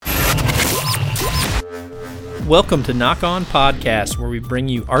Welcome to Nock On Podcast, where we bring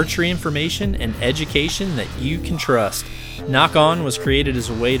you archery information and education that you can trust. Nock On was created as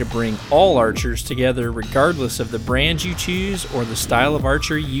a way to bring all archers together regardless of the brand you choose or the style of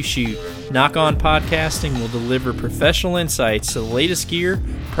archery you shoot. Nock On Podcasting will deliver professional insights to the latest gear,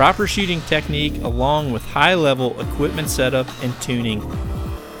 proper shooting technique, along with high-level equipment setup and tuning.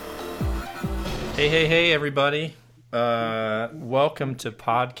 Hey, everybody. Welcome to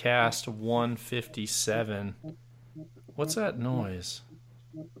podcast 157. What's that noise?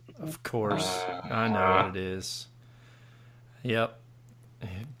 Of course, I know what it is. Yep.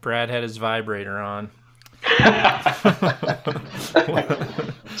 Brad had his vibrator on.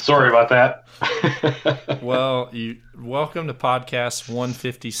 Sorry about that. Well, welcome to podcast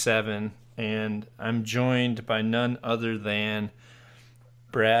 157, and I'm joined by none other than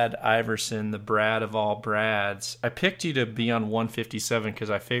Brad Iverson, the Brad of all Brads. I picked you to be on 157 because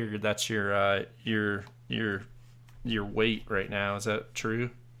I figured that's your weight right now. Is that true?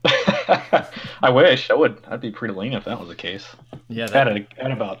 I wish I would. I'd be pretty lean if that was the case. Yeah,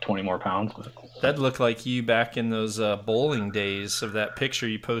 I'd about 20 more pounds. That'd look like you back in those bowling days of that picture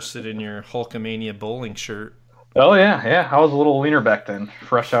you posted in your Hulkamania bowling shirt. Oh yeah. I was a little leaner back then,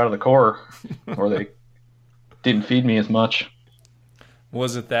 fresh out of the Corps, where they didn't feed me as much.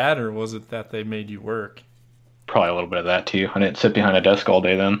 Was it that, or was it that they made you work? Probably a little bit of that too. I didn't sit behind a desk all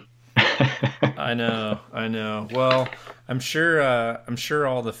day then. I know. Well, I'm sure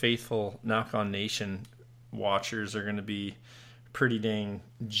all the faithful Nock On Nation watchers are going to be pretty dang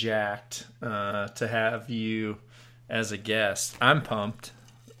jacked to have you as a guest. I'm pumped.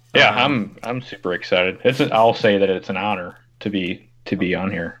 Yeah, I'm super excited. I'll say that it's an honor to be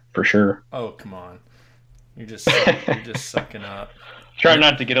on here for sure. Oh, come on. You're just sucking up. Try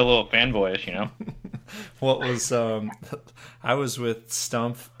not to get a little fanboyish, you know. What was I was with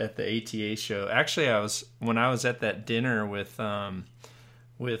Stump at the ATA show. Actually, when I was at that dinner with man,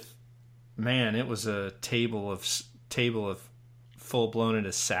 it was a table of full-blown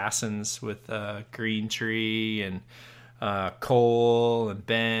assassins with Green Tree and Cole and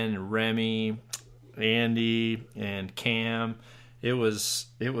Ben and Remy, Andy and Cam. It was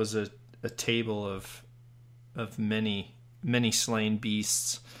a table of many slain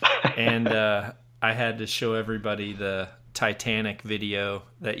beasts, and I had to show everybody the Titanic video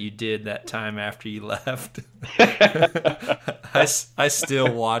that you did that time after you left. I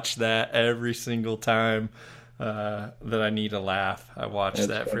still watch that every single time that I need a laugh. I watch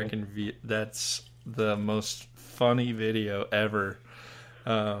that freaking that's the most funny video ever.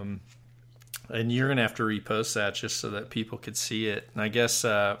 And you're going to have to repost that just so that people could see it. And I guess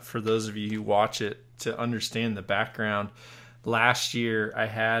for those of you who watch it, to understand the background, last year I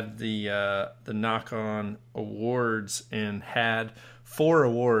had the Nock On Awards and had 4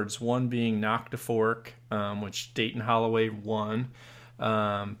 awards, one being Knock to Fork, which Dayton Holloway won,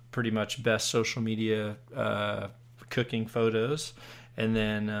 pretty much best social media cooking photos. And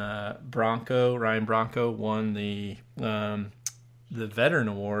then Ryan Bronco won the Veteran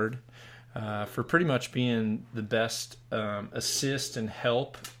Award for pretty much being the best assist and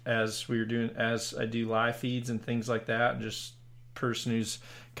help as I do live feeds and things like that, and just person who's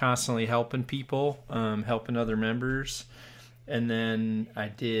constantly helping people, helping other members. And then I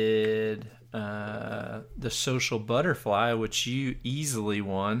did the Social Butterfly, which you easily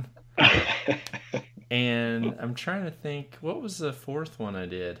won. And I'm trying to think, what was the 4th one I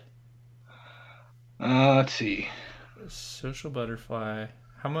did? Let's see. Social Butterfly.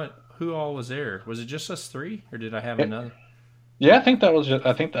 Who all was there? Was it just us 3, or did I have another? Yeah, I think that was it.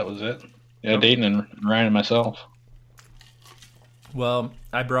 Yeah, okay. Dayton and Ryan and myself. Well,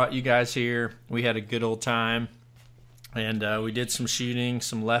 I brought you guys here. We had a good old time, and we did some shooting,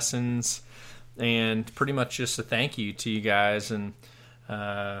 some lessons, and pretty much just a thank you to you guys. And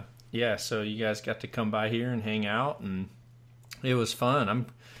so you guys got to come by here and hang out, and it was fun.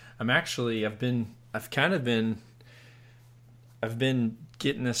 I've been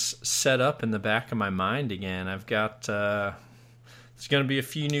getting this set up in the back of my mind again. I've got there's going to be a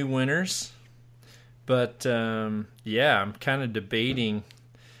few new winners, but I'm kind of debating.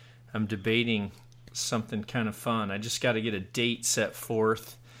 I'm debating something kind of fun. I just got to get a date set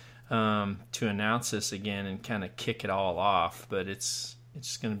forth to announce this again and kind of kick it all off. But it's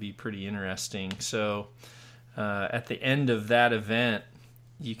going to be pretty interesting. So at the end of that event,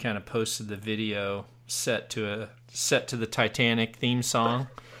 you kind of posted the video set to the Titanic theme song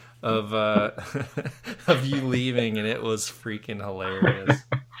of you leaving, and it was freaking hilarious.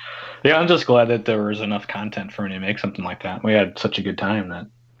 Yeah, I'm just glad that there was enough content for me to make something like that. We had such a good time that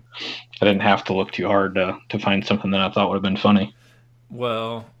I didn't have to look too hard to find something that I thought would have been funny.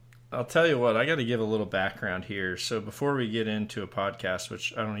 Well, I'll tell you what, I got to give a little background here. So before we get into a podcast,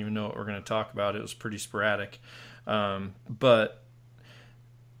 which I don't even know what we're going to talk about, it was pretty sporadic. But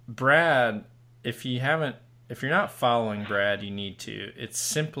Brad, if you're not following Brad, you need to. It's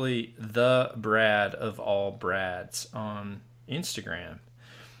simply the Brad of all Brads on Instagram.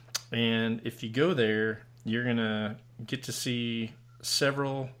 And if you go there, you're going to get to see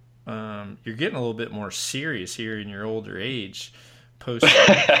several, you're getting a little bit more serious here in your older age.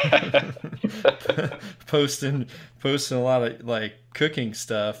 Posting a lot of like cooking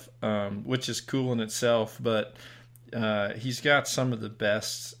stuff, which is cool in itself. But he's got some of the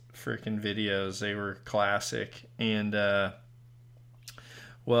best freaking videos. They were classic, and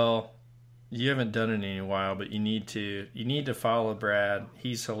well, you haven't done it in a while, but you need to follow Brad.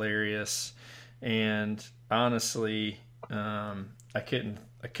 He's hilarious, and honestly, could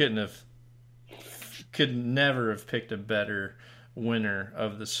never have picked a better winner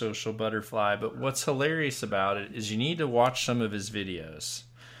of the Social Butterfly. But what's hilarious about it is you need to watch some of his videos,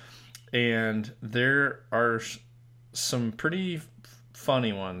 and there are some pretty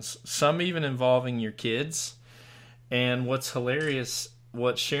funny ones, some even involving your kids. And what's hilarious,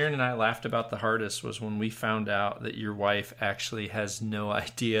 what Sharon and I laughed about the hardest, was when we found out that your wife actually has no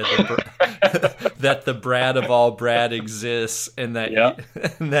idea that the Brad of all Brad exists, and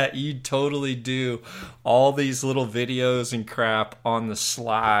that you totally do all these little videos and crap on the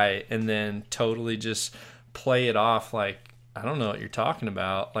sly, and then totally just play it off like, I don't know what you're talking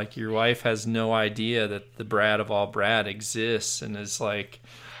about. Like, your wife has no idea that the Brad of all Brad exists and is like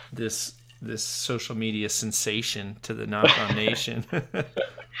this social media sensation to the Knock On Nation.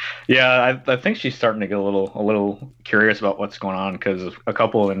 Yeah, I think she's starting to get a little curious about what's going on, because a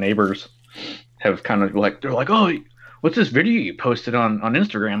couple of the neighbors have kind of like, they're like, oh, what's this video you posted on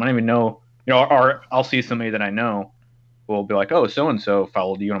Instagram? I don't even know, or I'll see somebody that I know will be like, oh, so and so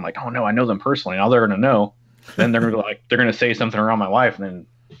followed you, and I'm like, oh no, I know them personally. Now they're gonna know. Then they're gonna say something around my wife, and then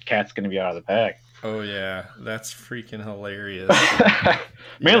Kat's gonna be out of the bag. Oh yeah, that's freaking hilarious.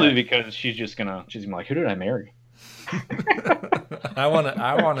 Mainly because she's gonna be like, who did I marry? I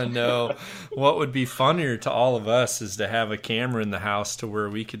wanna know what would be funnier to all of us is to have a camera in the house to where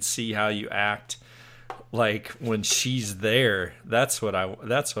we could see how you act like when she's there. That's what I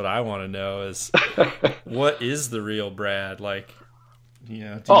want to know is what is the real Brad like?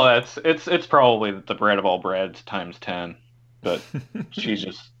 It's probably the Brad of all Brads times 10, but she's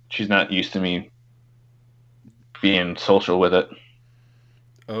not used to me being social with it.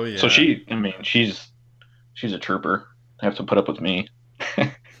 Oh yeah. So she's a trooper. Have to put up with me.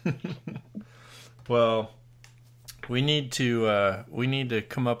 Well, we need to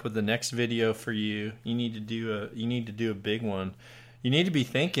come up with the next video for you. You need to do a big one. You need to be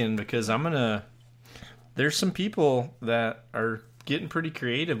thinking, because there's some people that are getting pretty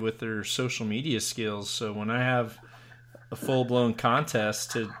creative with their social media skills. So when I have a full-blown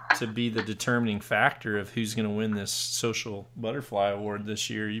contest to be the determining factor of who's going to win this Social Butterfly Award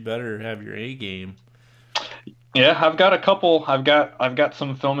this year, you better have your A game. Yeah, I've got a couple. I've got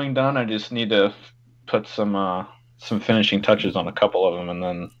some filming done. I just need to put some finishing touches on a couple of them, and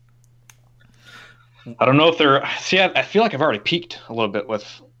then I don't know if they're. See, I feel like I've already peaked a little bit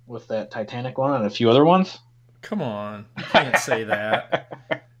with that Titanic one and a few other ones. Come on, you can't say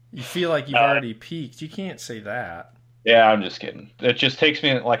that. You feel like you've already peaked. You can't say that. Yeah, I'm just kidding. It just takes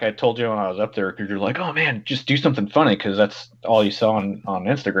me, like I told you when I was up there, because you're like, oh man, just do something funny, because that's all you saw on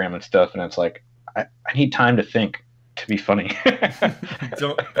Instagram and stuff, and it's like, I need time to think to be funny.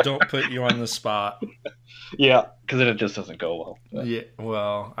 Don't put you on the spot. Yeah, because it just doesn't go well. But. Yeah,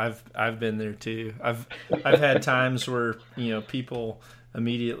 well, I've been there too. I've had times where people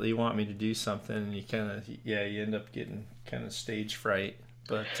immediately want me to do something, and you end up getting kind of stage fright.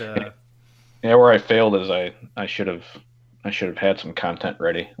 But yeah, where I failed is I should have had some content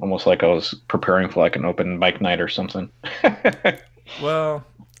ready, almost like I was preparing for like an open mic night or something. Well,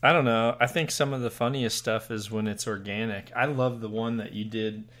 I don't know. I think some of the funniest stuff is when it's organic. I love the one that you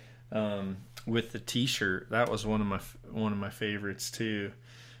did with the T-shirt. That was one of my favorites too.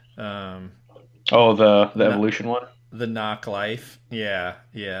 The evolution one. The Knock Life. Yeah,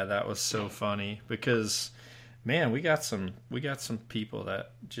 that was so funny because, man, we got some people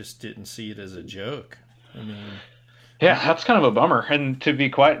that just didn't see it as a joke. I mean, yeah, that's kind of a bummer. And to be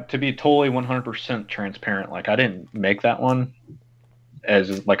totally 100% transparent, like I didn't make that one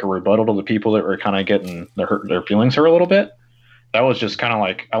as like a rebuttal to the people that were kind of getting their feelings hurt a little bit. That was just kind of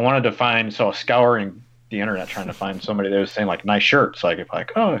like, I wanted to find, so I was scouring the internet trying to find somebody that was saying like nice shirt, so I could be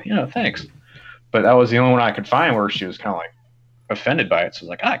like, oh, thanks. But that was the only one I could find where she was kind of like offended by it. So I was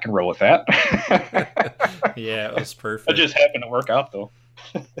like, I can roll with that. Yeah, it was perfect. It just happened to work out though.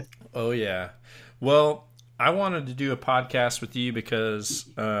 Oh yeah. Well, I wanted to do a podcast with you because,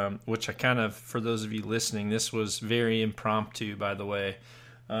 which I kind of, for those of you listening, this was very impromptu, by the way.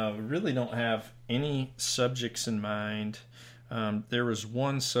 We really don't have any subjects in mind. There was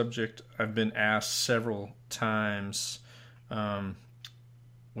one subject I've been asked several times,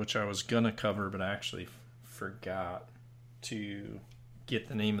 which I was going to cover, but I actually forgot to get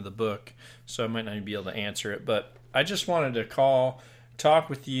the name of the book, so I might not be able to answer it. But I just wanted to talk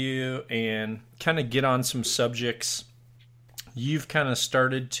with you and kind of get on some subjects. You've kind of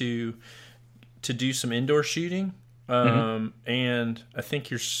started to do some indoor shooting, and I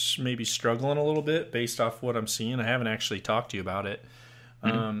think you're maybe struggling a little bit based off what I'm seeing. I haven't actually talked to you about it.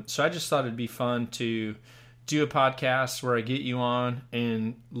 So I just thought it'd be fun to do a podcast where I get you on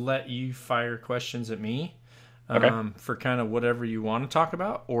and let you fire questions at me for kind of whatever you want to talk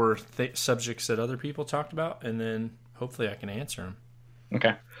about, or subjects that other people talked about, and then hopefully I can answer them.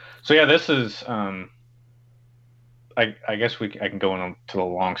 Okay. So yeah, this is, I guess I can go into the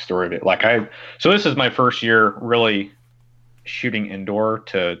long story of it. So this is my first year really shooting indoor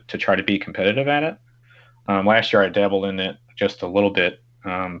to try to be competitive at it. Last year I dabbled in it just a little bit.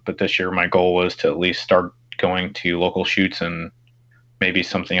 But this year my goal was to at least start going to local shoots and maybe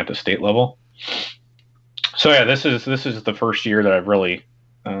something at the state level. So yeah, this is the first year that I've really,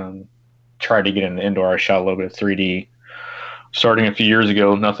 tried to get into indoor. I shot a little bit of 3D starting a few years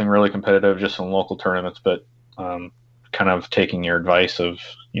ago, nothing really competitive, just some local tournaments, but kind of taking your advice of,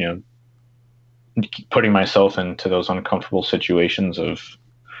 putting myself into those uncomfortable situations of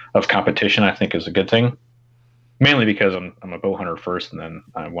competition, I think is a good thing. Mainly because I'm a bow hunter first, and then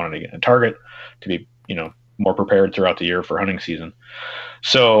I wanted to get a target to be, more prepared throughout the year for hunting season.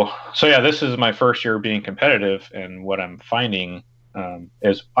 So yeah, this is my first year being competitive, and what I'm finding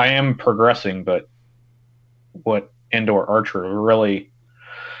is I am progressing, but what indoor archery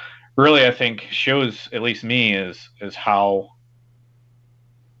really I think shows, at least me, is how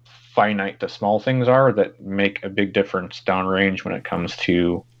finite the small things are that make a big difference downrange when it comes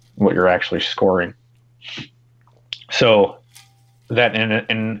to what you're actually scoring. So that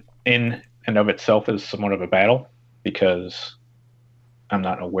in and of itself is somewhat of a battle, because I'm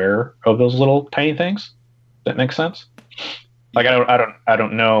not aware of those little tiny things. That makes sense. Like I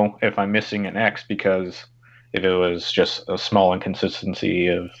don't know if I'm missing an X, because if it was just a small inconsistency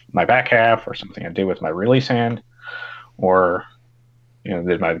of my back half, or something I did with my release hand, or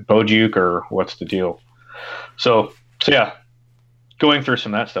did my bow juke, or what's the deal. So yeah, going through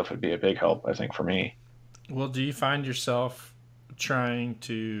some of that stuff would be a big help, I think, for me. Well, do you find yourself trying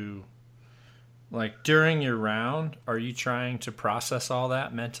to, like, during your round, are you trying to process all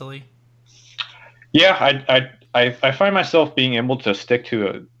that mentally? Yeah, I find myself being able to stick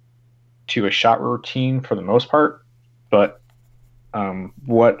to a shot routine for the most part, but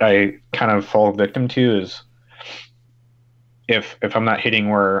what I kind of fall victim to is if I'm not hitting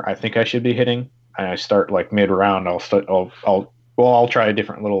where I think I should be hitting, and I start like mid round, I'll try a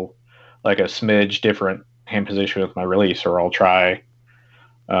different little, like a smidge different hand position with my release, or I'll try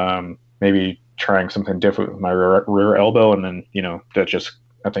maybe trying something different with my rear elbow, and then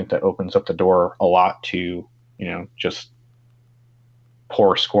I think that opens up the door a lot to just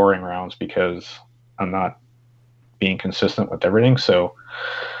poor scoring rounds, because I'm not being consistent with everything. So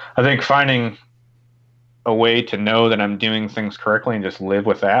I think finding a way to know that I'm doing things correctly and just live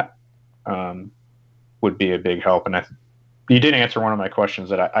with that would be a big help. And you did answer one of my questions,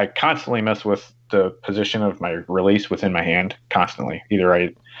 that I constantly mess with the position of my release within my hand constantly. Either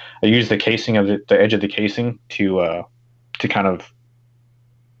I use the casing of the edge of the casing to kind of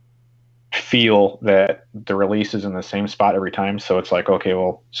feel that the release is in the same spot every time. So it's like, okay,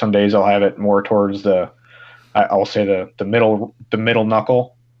 well, some days I'll have it more towards I'll say the middle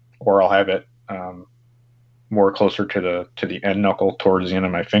knuckle, or I'll have it more closer to the end knuckle towards the end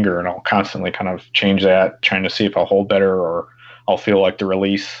of my finger, and I'll constantly kind of change that, trying to see if I'll hold better, or I'll feel like the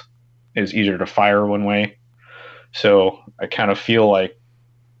release is easier to fire one way. So I kind of feel like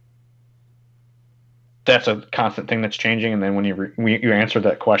that's a constant thing that's changing. And then when you answered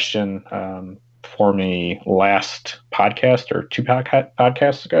that question for me last podcast, or two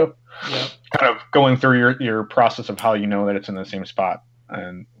podcasts ago, kind of going through your process of how you know that it's in the same spot.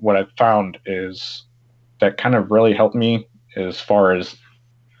 And what I found is that kind of really helped me as far as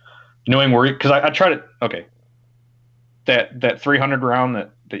knowing where, because I tried it. Okay. That 300 round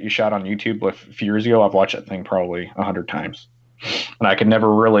that you shot on YouTube a few years ago, I've watched that thing probably 100 times, and I could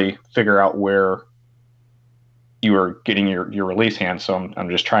never really figure out where you were getting your release hand. So I'm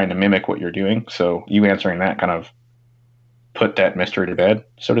just trying to mimic what you're doing. So you answering that kind of put that mystery to bed,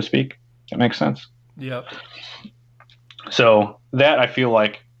 so to speak. That makes sense. Yep. So that, I feel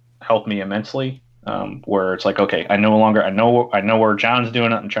like, helped me immensely. Where it's like, okay, I know where John's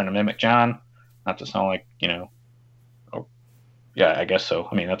doing it. I'm trying to mimic John, not to sound like, oh, yeah, I guess so.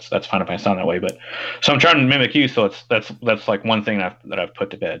 I mean, that's fine if I sound that way, but so I'm trying to mimic you. So that's like one thing that I've put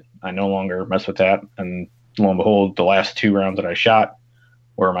to bed. I no longer mess with that. And lo and behold, the last 2 rounds that I shot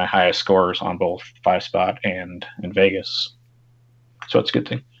were my highest scores on both 5-spot and in Vegas. So it's a good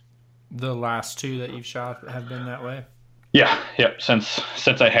thing. The last 2 that you've shot have been that way? Yeah, yep. Since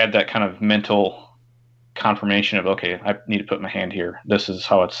I had that kind of mental confirmation of, okay, I need to put my hand here. This is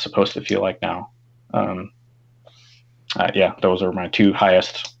how it's supposed to feel like now. Yeah, those are my 2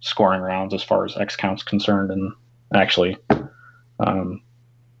 highest scoring rounds as far as X count's concerned, and actually, that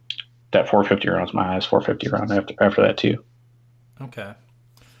 450 round is my highest 450 round after that too. Okay.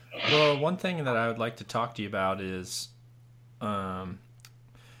 Well, one thing that I would like to talk to you about is,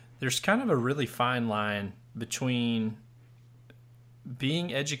 there's kind of a really fine line between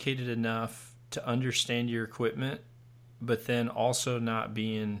being educated enough to understand your equipment, but then also not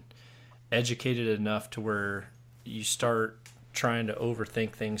being educated enough to where you start trying to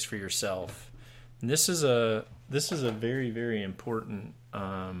overthink things for yourself. And this is a very, very important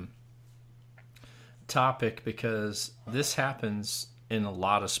topic, because this happens in a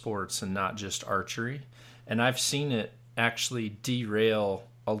lot of sports and not just archery. And I've seen it actually derail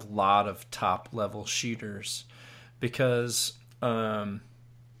a lot of top level shooters, because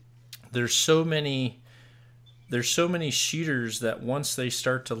there's so many shooters that once they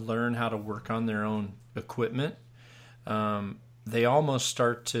start to learn how to work on their own equipment, they almost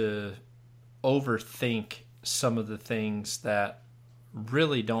start to overthink some of the things that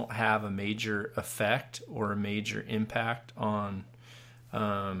really don't have a major effect or a major impact on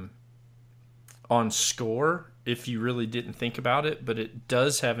score if you really didn't think about it. But it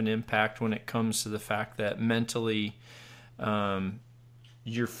does have an impact when it comes to the fact that mentally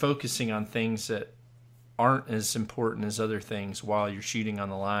you're focusing on things that aren't as important as other things while you're shooting on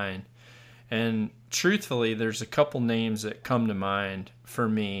the line. And truthfully, there's a couple names that come to mind for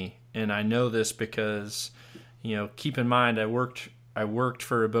me, and I know this because, keep in mind, I worked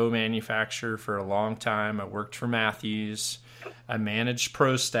for a bow manufacturer for a long time. I worked for Mathews. I managed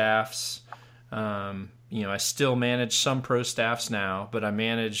pro staffs. I still manage some pro staffs now, but I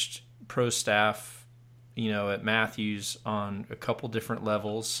managed pro staff, at Mathews on a couple different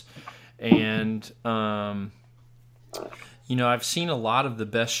levels. And, I've seen a lot of the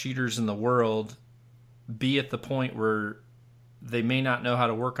best shooters in the world be at the point where they may not know how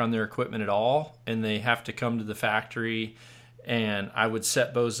to work on their equipment at all, and they have to come to the factory, and I would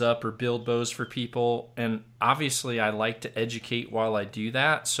set bows up or build bows for people. And obviously I like to educate while I do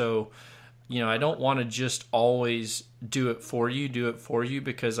that. So, I don't want to just always do it for you,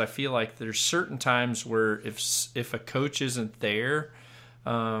 because I feel like there's certain times where if a coach isn't there,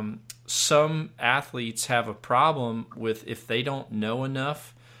 some athletes have a problem with, if they don't know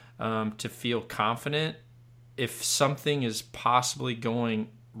enough to feel confident, if something is possibly going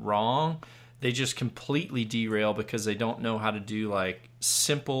wrong, they just completely derail because they don't know how to do like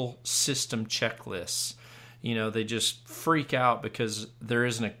simple system checklists. They just freak out because there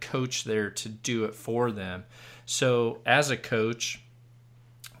isn't a coach there to do it for them. So as a coach,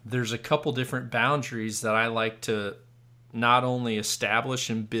 there's a couple different boundaries that I like to not only establish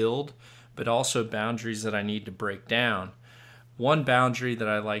and build, but also boundaries that I need to break down. One boundary that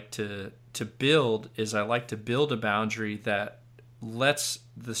I like to build is, I like to build a boundary that lets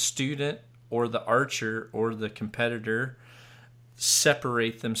the student or the archer or the competitor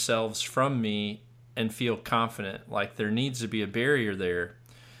separate themselves from me and feel confident. Like, there needs to be a barrier there.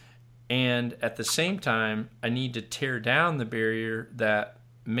 And at the same time, I need to tear down the barrier that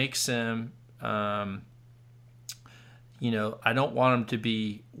makes them, I don't want them to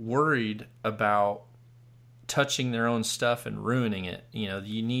be worried about touching their own stuff and ruining it.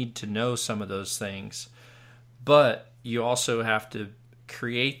 You need to know some of those things. But you also have to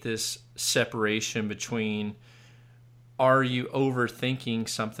create this separation between, are you overthinking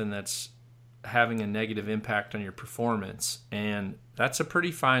something that's having a negative impact on your performance? And that's a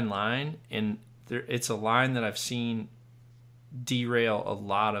pretty fine line, and it's a line that I've seen derail a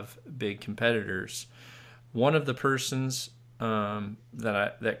lot of big competitors. One of the persons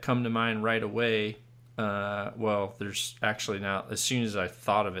that come to mind right away, there's actually now, as soon as I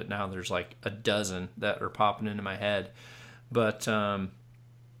thought of it, now there's like a dozen that are popping into my head. But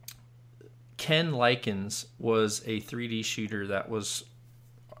Ken Likens was a 3D shooter that was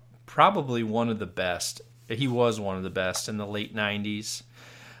probably one of the best. He was one of the best in the late 90s.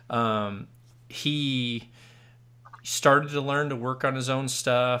 He started to learn to work on his own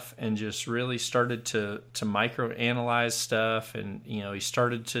stuff and just really started to micro analyze stuff. And, you know, he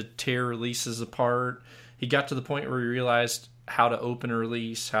started to tear releases apart. He got to the point where he realized how to open a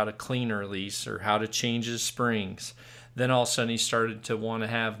release, how to clean a release, or how to change his springs. Then all of a sudden he started to want to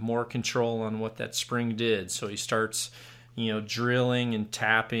have more control on what that spring did. So he starts, you know, drilling and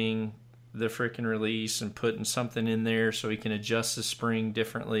tapping the freaking release and putting something in there so he can adjust the spring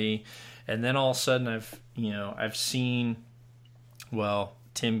differently. And then all of a sudden I've seen, well,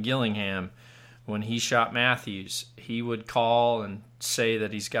 Tim Gillingham, when he shot Matthews, he would call and say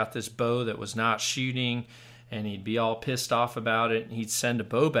that he's got this bow that was not shooting, and he'd be all pissed off about it. And he'd send a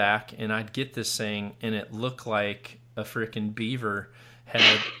bow back, and I'd get this thing, and it looked like a freaking beaver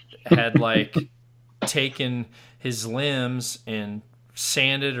had like taken his limbs and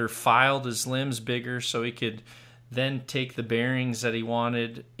sanded or filed his limbs bigger so he could then take the bearings that he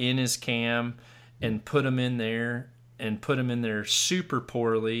wanted in his cam and put them in there super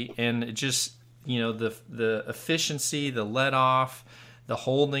poorly. And it just, you know, the efficiency, the let off, the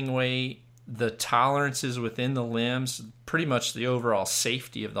holding weight, the tolerances within the limbs, pretty much the overall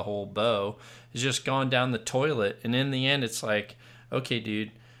safety of the whole bow has just gone down the toilet. And in the end, it's like, okay,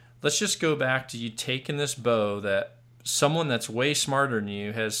 dude, let's just go back to you taking this bow that someone that's way smarter than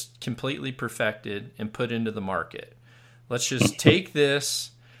you has completely perfected and put into the market. Let's just take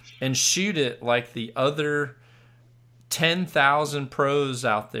this and shoot it like the other 10,000 pros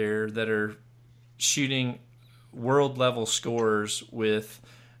out there that are shooting world level scores with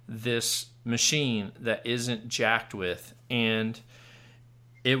this machine that isn't jacked with. And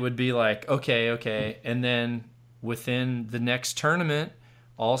it would be like, okay. And then within the next tournament,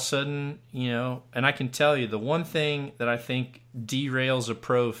 all of a sudden, you know, and I can tell you the one thing that I think derails a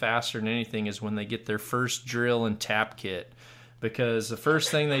pro faster than anything is when they get their first drill and tap kit. Because the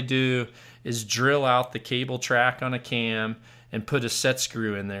first thing they do is drill out the cable track on a cam and put a set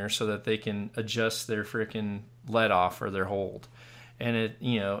screw in there so that they can adjust their freaking let off or their hold. And it,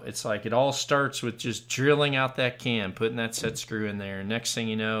 you know, it's like it all starts with just drilling out that cam, putting that set screw in there. And next thing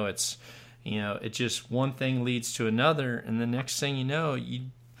you know, it's, you know, it just one thing leads to another, and the next thing you know,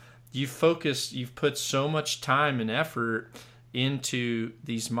 you've put so much time and effort into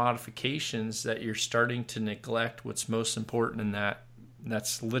these modifications that you're starting to neglect what's most important in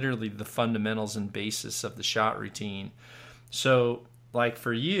that's literally the fundamentals and basis of the shot routine. So, like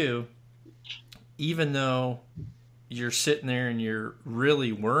for you, even though you're sitting there and you're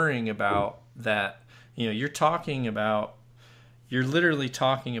really worrying about that, you know, you're literally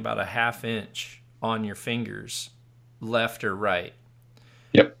talking about a half inch on your fingers, left or right.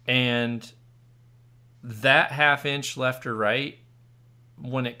 Yep. And that half inch left or right,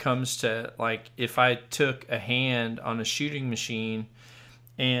 when it comes to, like, if I took a hand on a shooting machine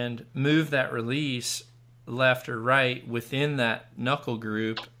and move that release left or right within that knuckle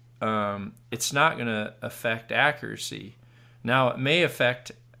group, it's not going to affect accuracy. Now, it may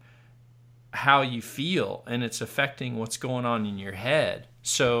affect how you feel, and it's affecting what's going on in your head.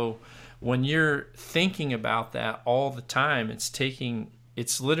 So when you're thinking about that all the time,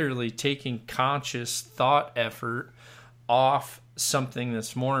 it's literally taking conscious thought effort off something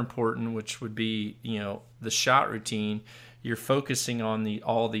that's more important, which would be, you know, the shot routine. You're focusing on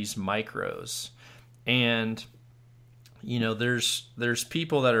all these micros. And, you know, there's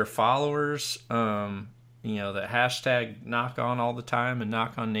people that are followers, you know, that hashtag knock on all the time and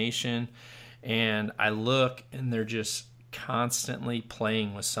knock on nation. And I look and they're just constantly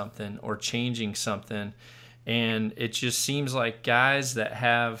playing with something or changing something. And it just seems like guys that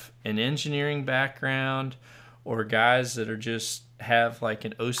have an engineering background or guys that are just have like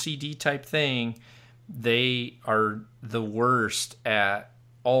an OCD type thing, they are the worst at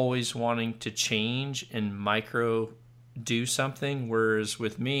always wanting to change and micro do something. Whereas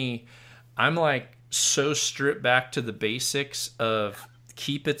with me, I'm like so stripped back to the basics of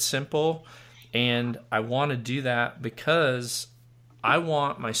keep it simple. And I want to do that because I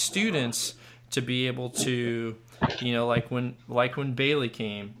want my students to be able to, you know, like when Bailey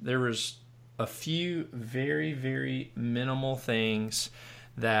came, there was a few very, very minimal things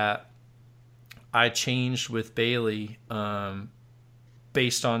that I changed with Bailey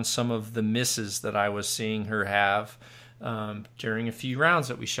based on some of the misses that I was seeing her have during a few rounds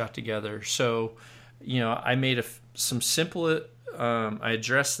that we shot together. So, you know, I made some simple, I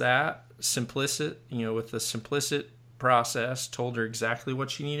addressed that simplicit, you know, with the simplicit process, told her exactly what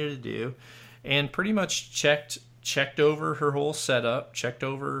she needed to do, and pretty much checked over her whole setup, checked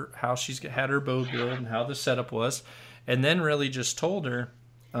over how she's had her bow build and how the setup was, and then really just told her,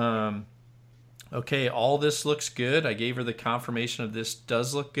 okay, all this looks good. I gave her the confirmation of this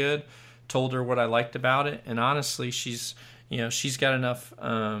does look good. told her what I liked about it, and honestly, she's got enough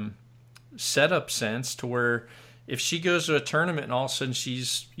setup sense to where if she goes to a tournament and all of a sudden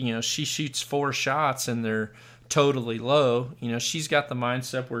she shoots 4 shots and they're totally low, she's got the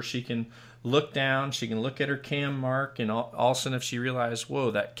mindset where she can look down, she can look at her cam mark, and all of a sudden if she realizes,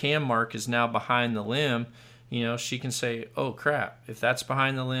 whoa, that cam mark is now behind the limb, she can say, oh crap, if that's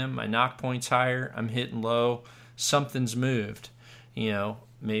behind the limb, my knock point's higher, I'm hitting low, something's moved.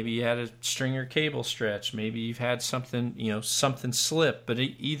 Maybe you had a stringer cable stretch, maybe you've had something, something slip, but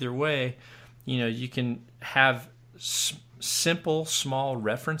either way, you can have simple, small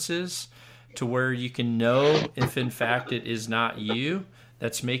references to where you can know if in fact it is not you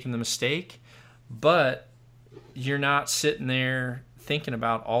that's making the mistake, but you're not sitting there thinking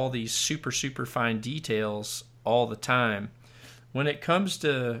about all these super, super fine details all the time. When it comes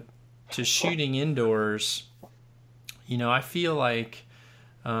to shooting indoors, I feel like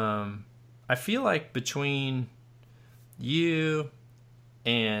between you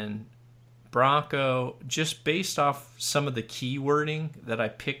and Bronco, just based off some of the key wording that I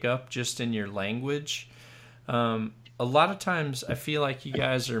pick up just in your language, a lot of times I feel like you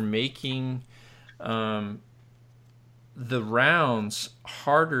guys are making the rounds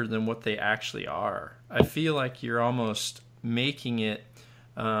harder than what they actually are. I feel like you're almost making it,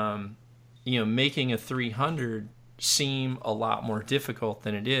 making a 300 seem a lot more difficult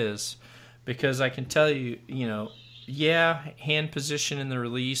than it is, because I can tell you, hand position in the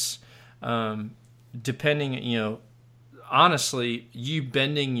release, depending, honestly, you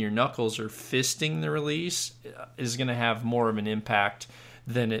bending your knuckles or fisting the release is going to have more of an impact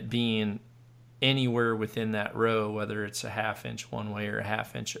than it being anywhere within that row, whether it's a half inch one way or a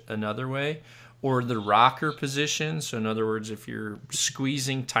half inch another way, or the rocker position. So in other words, if you're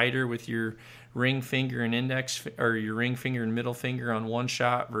squeezing tighter with your ring finger and index, or your ring finger and middle finger on one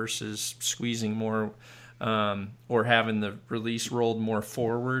shot versus squeezing more, or having the release rolled more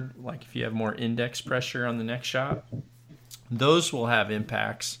forward, like if you have more index pressure on the next shot, those will have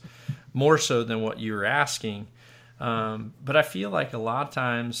impacts more so than what you were asking. But I feel like a lot of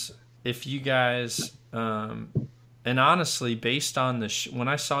times if you guys, and honestly, based on when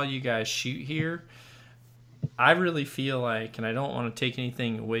I saw you guys shoot here, I really feel like, and I don't want to take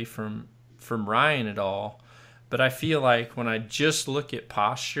anything away from Ryan at all, but I feel like when I just look at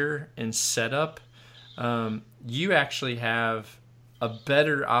posture and setup, you actually have a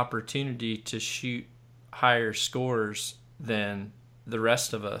better opportunity to shoot higher scores than the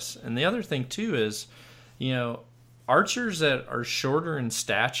rest of us. And the other thing too is, archers that are shorter in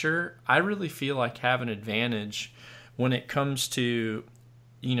stature, I really feel like have an advantage when it comes to,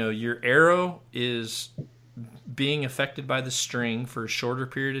 your arrow is being affected by the string for a shorter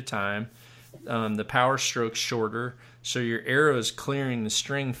period of time. The power stroke's shorter, so your arrow is clearing the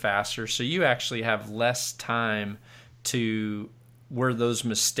string faster, so you actually have less time to where those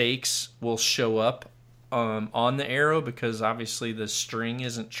mistakes will show up on the arrow, because obviously the string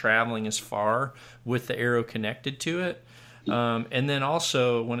isn't traveling as far with the arrow connected to it. And then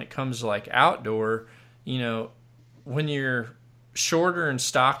also when it comes to like outdoor, when you're shorter and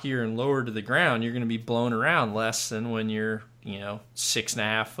stockier and lower to the ground, you're going to be blown around less than when you're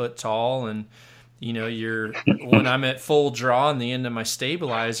 6.5 foot tall, and when I'm at full draw and the end of my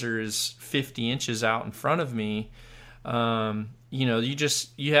stabilizer is 50 inches out in front of me,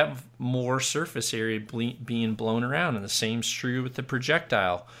 you have more surface area being blown around, and the same's true with the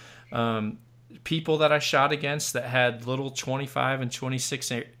projectile. People that I shot against that had little 25 and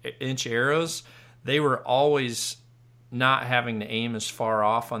 26 inch arrows, they were always not having to aim as far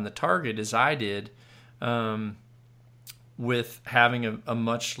off on the target as I did, with having a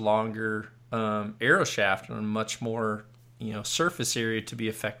much longer arrow shaft and a much more surface area to be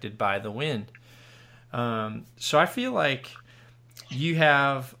affected by the wind. So I feel like you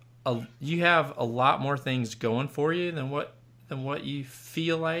have a lot more things going for you than what you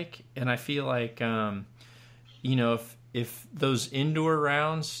feel like, and I feel like if those indoor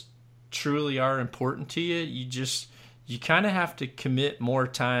rounds truly are important to you, you kind of have to commit more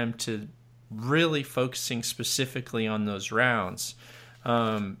time to really focusing specifically on those rounds.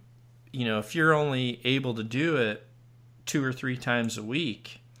 If you're only able to do it 2 or 3 times a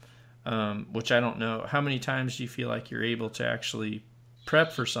week, which I don't know, how many times do you feel like you're able to actually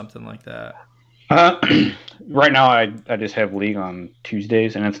prep for something like that? Right now, I just have league on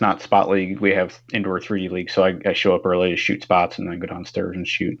Tuesdays, and it's not spot league. We have indoor 3D league, so I show up early to shoot spots and then go downstairs and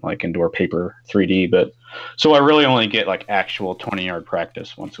shoot like indoor paper 3D. But so I really only get like actual 20-yard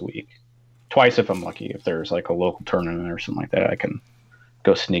practice once a week, twice if I'm lucky. If there's like a local tournament or something like that, I can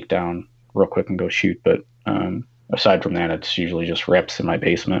go sneak down real quick and go shoot. But aside from that, it's usually just reps in my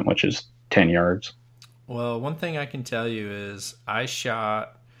basement, which is 10 yards. Well, one thing I can tell you is I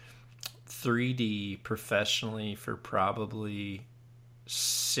shot 3D professionally for probably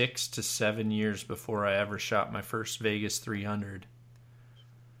 6 to 7 years before I ever shot my first Vegas 300.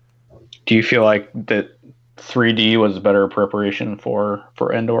 Do you feel like that 3D was better preparation for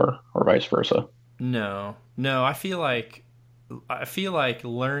indoor or vice versa? No, no, I feel like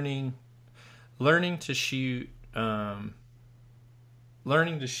learning to shoot, learning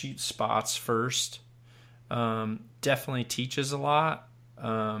to shoot spots first, definitely teaches a lot.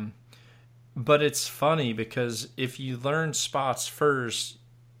 But it's funny because if you learn spots first,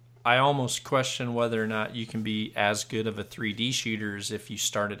 I almost question whether or not you can be as good of a 3D shooter as if you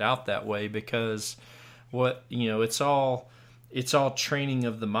started out that way, because it's all training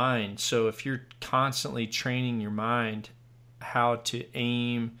of the mind. So if you're constantly training your mind how to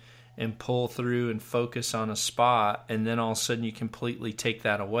aim and pull through and focus on a spot, and then all of a sudden you completely take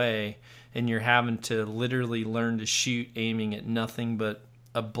that away and you're having to literally learn to shoot aiming at nothing but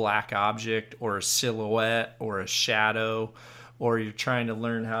a black object or a silhouette or a shadow, or you're trying to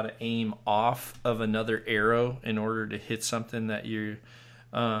learn how to aim off of another arrow in order to hit something that you're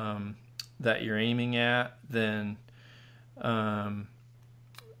aiming at, then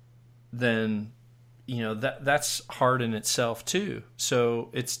that's hard in itself too. So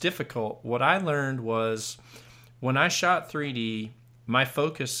it's difficult. What I learned was when I shot 3D, my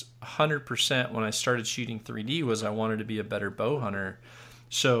focus 100% when I started shooting 3D was I wanted to be a better bow hunter.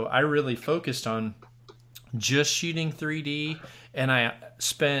 So I really focused on just shooting 3D, and I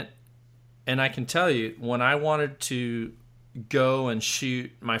can tell you, when I wanted to go and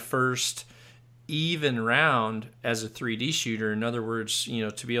shoot my first even round as a 3D shooter, in other words,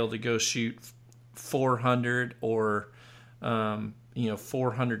 to be able to go shoot 400 or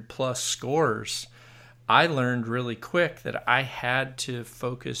 400 plus scores, I learned really quick that I had to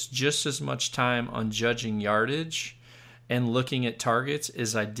focus just as much time on judging yardage and looking at targets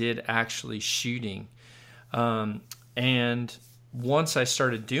as I did actually shooting. And once I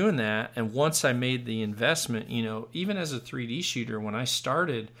started doing that, and once I made the investment, even as a 3D shooter, when I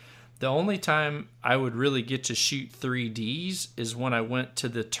started, the only time I would really get to shoot 3Ds is when I went to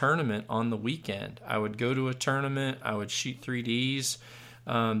the tournament on the weekend. I would go to a tournament, I would shoot 3Ds.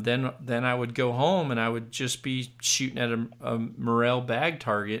 Then I would go home and I would just be shooting at a morel bag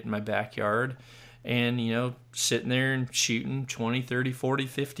target in my backyard, and sitting there and shooting 20, 30, 40,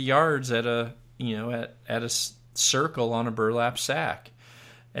 50 yards at a circle on a burlap sack.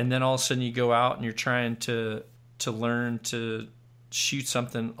 And then all of a sudden you go out and you're trying to learn to shoot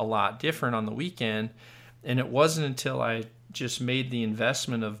something a lot different on the weekend. And it wasn't until I just made the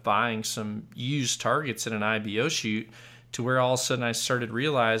investment of buying some used targets at an IBO shoot to where all of a sudden I started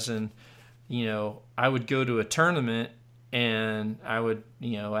realizing, I would go to a tournament and I would,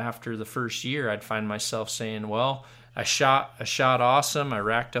 after the first year, I'd find myself saying, well, I shot awesome. I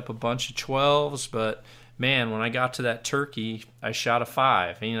racked up a bunch of 12s, but man, when I got to that turkey, I shot a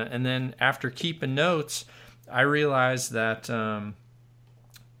 5. And then after keeping notes, I realized that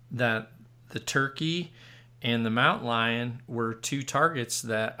that the turkey and the mountain lion were two targets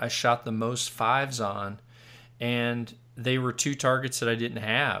that I shot the most 5s on, and they were two targets that I didn't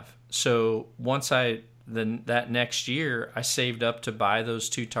have. So once that next year, I saved up to buy those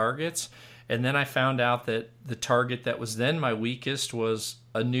two targets. And then I found out that the target that was then my weakest was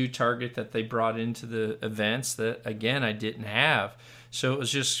a new target that they brought into the events that, again, I didn't have. So it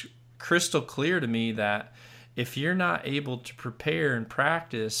was just crystal clear to me that if you're not able to prepare and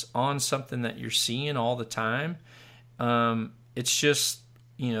practice on something that you're seeing all the time, it's just,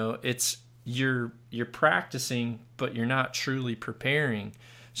 you're practicing, but you're not truly preparing.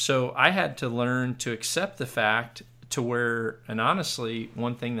 So I had to learn to accept the fact to where, and honestly,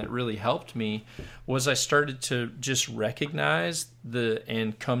 one thing that really helped me was I started to just recognize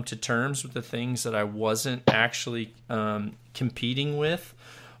and come to terms with the things that I wasn't actually competing with,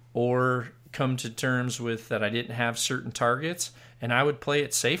 or come to terms with that I didn't have certain targets, and I would play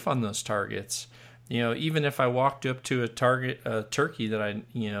it safe on those targets. Even if I walked up to a turkey that I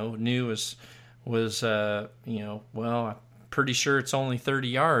knew was I'm pretty sure it's only 30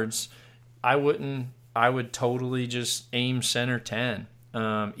 yards, I would totally just aim center 10.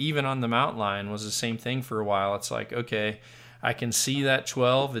 Even on the mountain lion was the same thing for a while. It's like, okay, I can see that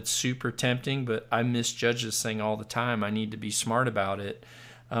 12. It's super tempting, but I misjudge this thing all the time. I need to be smart about it.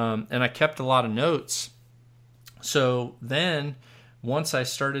 And I kept a lot of notes. So then once I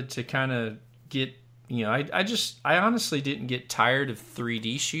started to kind of get, I honestly didn't get tired of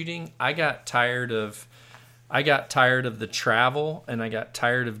 3D shooting. I got tired of the travel, and I got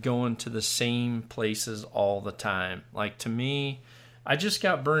tired of going to the same places all the time. Like, to me, I just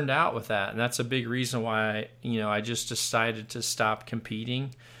got burned out with that, and that's a big reason why I just decided to stop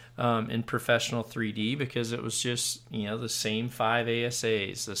competing in professional 3D, because it was just the same 5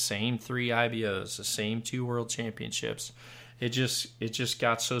 ASAs, the same 3 IBOs, the same 2 World Championships. It just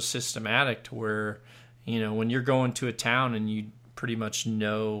got so systematic to where when you're going to a town and you pretty much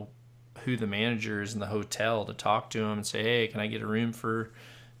know who the manager is in the hotel to talk to them and say, hey, can I get a room for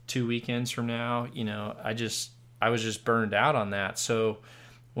 2 weekends from now? I was just burned out on that. So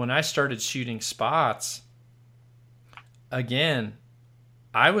when I started shooting spots, again,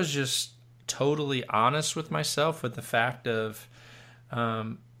 I was just totally honest with myself with the fact of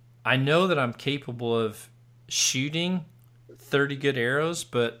I know that I'm capable of shooting 30 good arrows,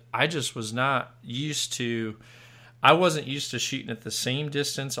 but I just was not used to, I wasn't used to shooting at the same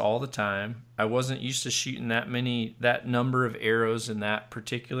distance all the time. I wasn't used to shooting that number of arrows in that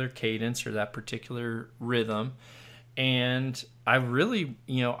particular cadence or that particular rhythm. And I really,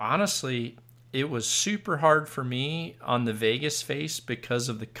 honestly, it was super hard for me on the Vegas face because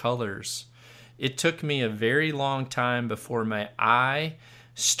of the colors. It took me a very long time before my eye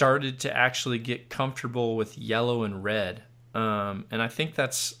started to actually get comfortable with yellow and red. And I think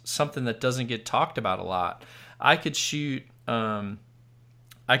that's something that doesn't get talked about a lot. I could shoot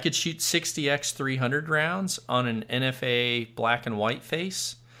 60x 300 rounds on an NFA black and white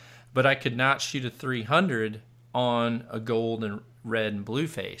face, but I could not shoot a 300 on a gold and red and blue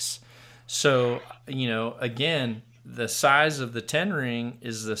face. So, again, the size of the 10 ring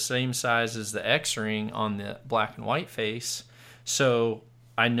is the same size as the X ring on the black and white face. So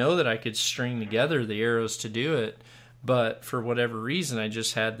I know that I could string together the arrows to do it, but for whatever reason, I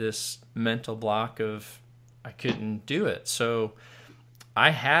just had this mental block of I couldn't do it. So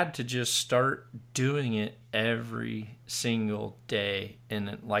I had to just start doing it every single day.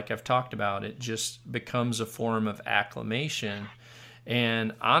 And like I've talked about, it just becomes a form of acclimation.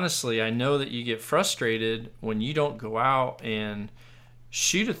 And honestly, I know that you get frustrated when you don't go out and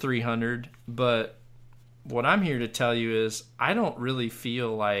shoot a 300, but what I'm here to tell you is I don't really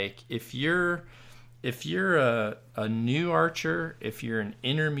feel like if you're a new archer, if you're an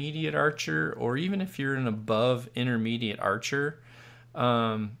intermediate archer, or even if you're an above intermediate archer,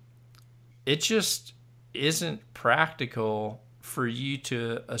 it just isn't practical for you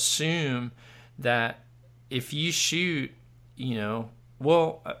to assume that if you shoot,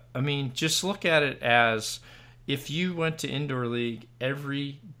 just look at it as if you went to Indoor League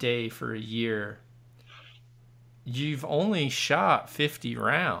every day for a year, you've only shot 50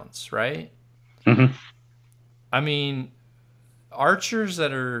 rounds, right? Mm-hmm. I mean, archers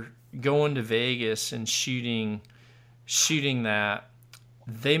that are going to Vegas and shooting that,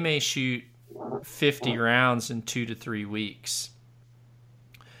 they may shoot 50 rounds in 2 to 3 weeks.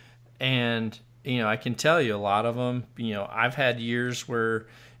 And, I can tell you a lot of them, I've had years where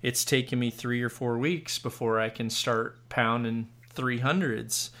it's taken me 3 or 4 weeks before I can start pounding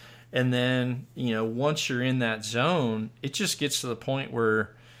 300s. And then, once you're in that zone, it just gets to the point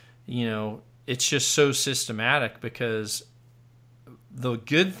where, it's just so systematic, because the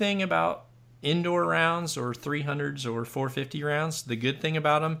good thing about indoor rounds or 300s or 450 rounds, the good thing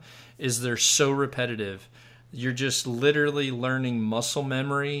about them is they're so repetitive. You're just literally learning muscle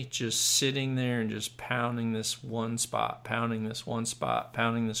memory, just sitting there and just pounding this one spot, pounding this one spot,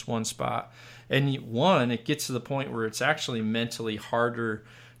 pounding this one spot. And it gets to the point where it's actually mentally harder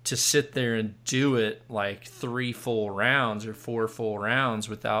to sit there and do it like 3 full rounds or 4 full rounds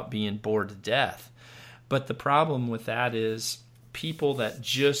without being bored to death. But the problem with that is people that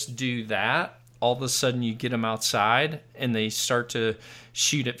just do that, all of a sudden you get them outside and they start to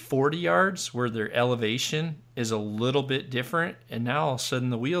shoot at 40 yards where their elevation is a little bit different. And now all of a sudden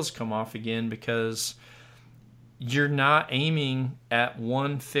the wheels come off again, because you're not aiming at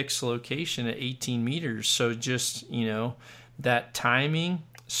one fixed location at 18 meters. So just, that timing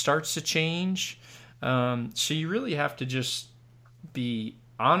starts to change. So you really have to just be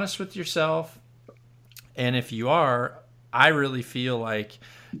honest with yourself. And if you are, I really feel like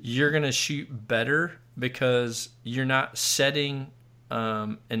you're going to shoot better because you're not setting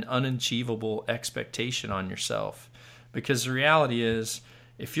an unachievable expectation on yourself. Because the reality is,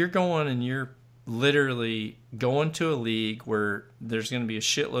 if you're going and you're literally going to a league where there's going to be a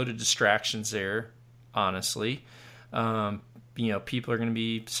shitload of distractions there, honestly, people are going to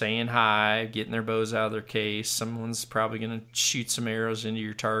be saying hi, getting their bows out of their case. Someone's probably going to shoot some arrows into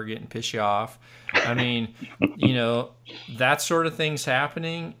your target and piss you off. I mean, that sort of thing's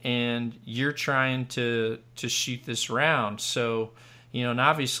happening, and you're trying to shoot this round. So, and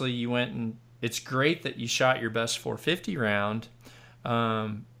obviously you went and it's great that you shot your best 450 round.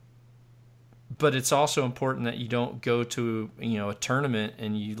 but it's also important that you don't go to, a tournament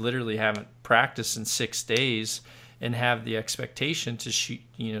and you literally haven't practiced in 6 days and have the expectation to shoot,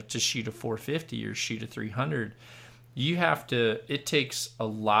 to shoot a 450 or shoot a 300. It takes a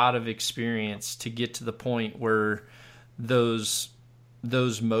lot of experience to get to the point where those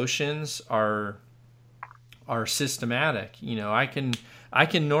motions are systematic. I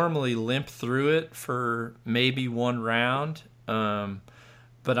can normally limp through it for maybe one round.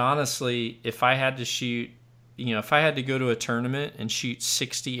 But honestly, if I had to go to a tournament and shoot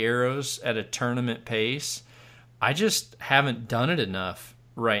 60 arrows at a tournament pace, I just haven't done it enough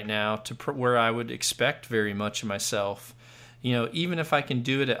right now to where I would expect very much of myself. Even if I can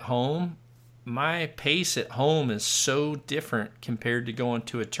do it at home, my pace at home is so different compared to going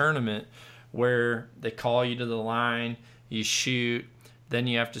to a tournament where they call you to the line, you shoot, then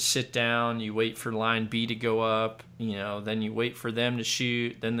you have to sit down, you wait for line B to go up, then you wait for them to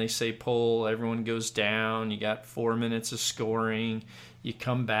shoot, then they say pull, everyone goes down, you got 4 minutes of scoring, you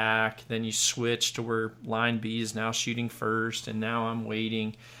come back, then you switch to where line B is now shooting first, and now I'm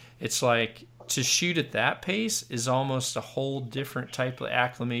waiting. It's like, to shoot at that pace is almost a whole different type of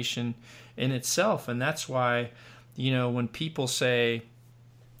acclimation in itself. And that's why, when people say,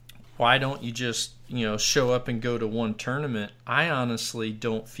 why don't you just, show up and go to one tournament? I honestly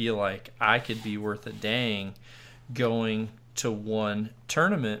don't feel like I could be worth a dang going to one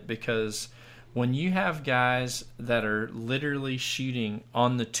tournament, because when you have guys that are literally shooting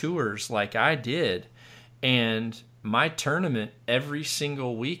on the tours like I did, and my tournament every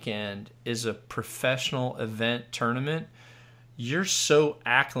single weekend is a professional event tournament, you're so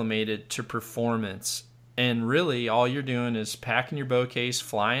acclimated to performance. And really, all you're doing is packing your bow case,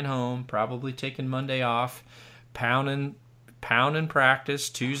 flying home, probably taking Monday off, pounding practice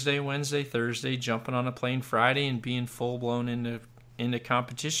Tuesday, Wednesday, Thursday, jumping on a plane Friday, and being full-blown into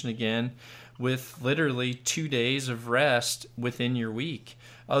competition again with literally 2 days of rest within your week.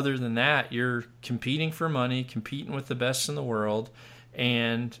 Other than that, you're competing for money, competing with the best in the world,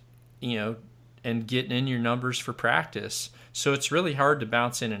 and getting in your numbers for practice. So it's really hard to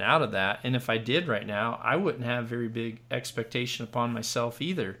bounce in and out of that. And if I did right now, I wouldn't have very big expectation upon myself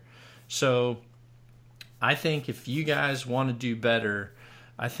either. So I think if you guys want to do better,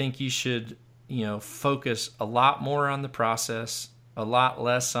 I think you should, focus a lot more on the process, a lot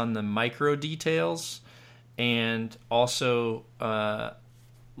less on the micro details, and also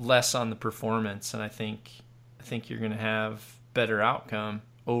less on the performance. And I think you're going to have better outcome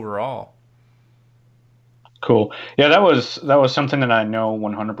overall. Cool. Yeah, that was something that I know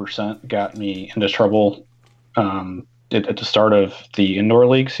 100% got me into trouble at the start of the indoor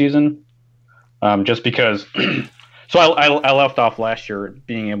league season. Just because, so I left off last year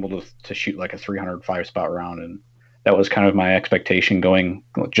being able to shoot like a 305 spot round, and that was kind of my expectation coming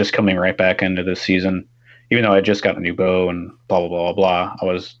right back into this season. Even though I just got a new bow and blah blah blah blah, I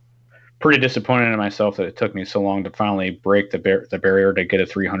was pretty disappointed in myself that it took me so long to finally break the barrier to get a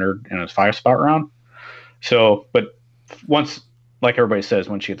 300 in a 5 spot round. So, but once, like everybody says,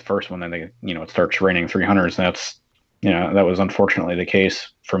 once you get the first one, then it starts raining 300s. And that's, that was unfortunately the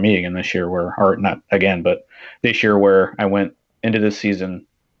case for me again this year, but this year where I went into this season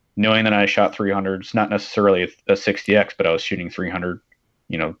knowing that I shot 300s, not necessarily a 60X, but I was shooting 300,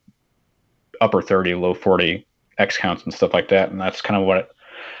 upper 30, low 40 X counts and stuff like that. And that's kind of what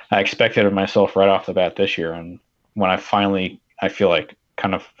I expected of myself right off the bat this year. And when I feel like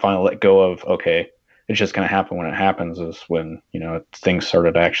kind of finally let go of, okay, it's just going to happen when it happens, is when, things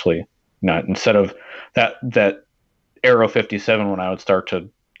started actually not, instead of that Arrow 57, when I would start to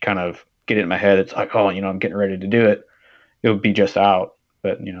kind of get it in my head, it's like, oh, I'm getting ready to do it. It would be just out.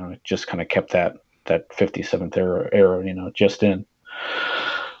 But, it just kind of kept that 57th arrow, just in.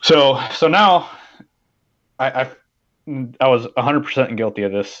 So now I was 100% guilty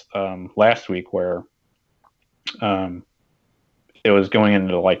of this last week, where it was going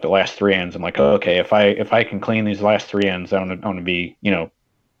into like the last 3 ends. I'm like, oh, okay, if I can clean these last 3 ends, I want to be,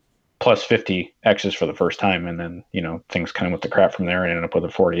 plus 50 X's for the first time. And then, things kind of went to crap from there and ended up with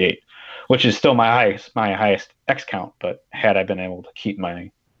a 48, which is still my highest X count. But had I been able to keep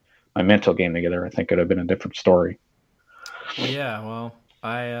my mental game together, I think it would have been a different story. Yeah. Well,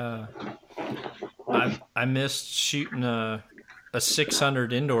 I missed shooting a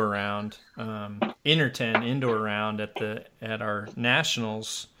 600 indoor round, Interten indoor round at our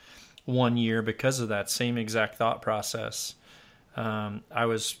nationals one year because of that same exact thought process. I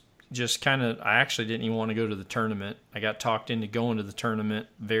was just I actually didn't even want to go to the tournament. I got talked into going to the tournament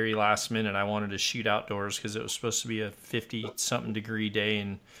very last minute. I wanted to shoot outdoors because it was supposed to be a 50-something degree day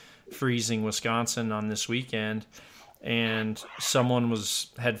in freezing Wisconsin on this weekend. and someone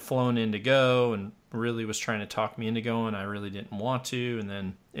had flown in to go and really was trying to talk me into going. I really didn't want to, and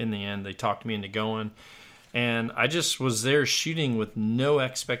then in the end they talked me into going. And I just was there shooting with no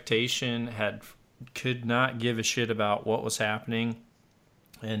expectation, could not give a shit about what was happening.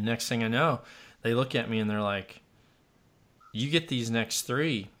 And next thing I know, they look at me and they're like, "You get these next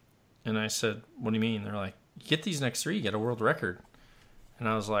 3." And I said, "What do you mean?" They're like, "You get these next 3, you get a world record." And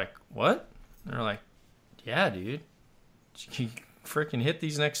I was like, "What?" And they're like, "Yeah, dude. You freaking hit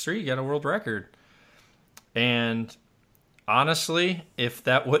these next 3, you got a world record." And honestly, if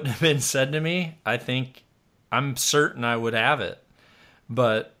that wouldn't have been said to me, I'm certain I would have it.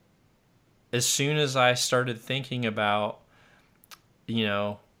 But as soon as I started thinking about,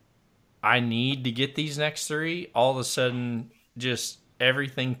 I need to get these next 3, all of a sudden just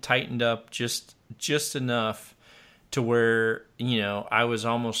everything tightened up just enough to where, I was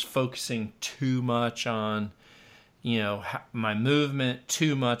almost focusing too much on, my movement,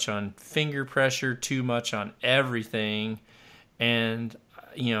 too much on finger pressure, too much on everything. And,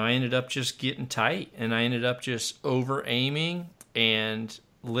 I ended up just getting tight, and I ended up just over aiming and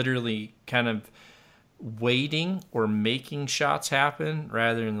literally kind of waiting or making shots happen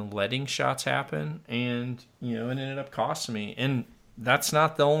rather than letting shots happen. And, it ended up costing me. And that's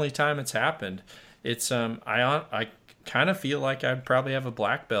not the only time it's happened. It's, I kind of feel like I'd probably have a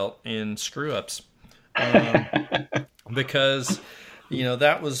black belt in screw ups. Because,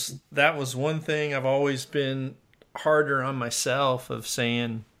 that was one thing I've always been harder on myself of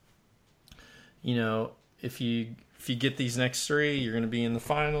saying, if you get these next 3, you're going to be in the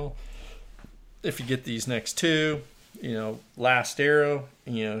final. If you get these next 2, last arrow,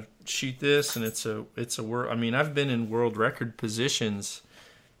 shoot this, and it's a world. I mean, I've been in world record positions,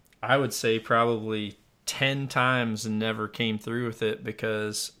 I would say probably 10 times and never came through with it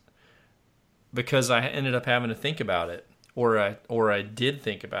because I ended up having to think about it, or I did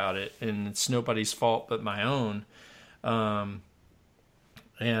think about it, and it's nobody's fault but my own. And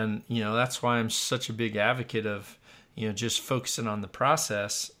that's why I'm such a big advocate of just focusing on the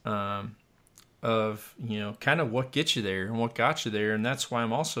process of kind of what gets you there and what got you there. And that's why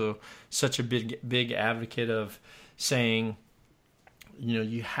I'm also such a big advocate of saying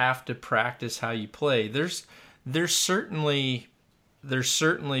you have to practice how you play. There's certainly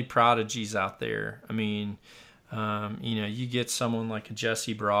prodigies out there. I mean, you get someone like a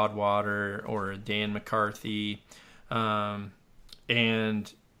Jesse Broadwater or a Dan McCarthy,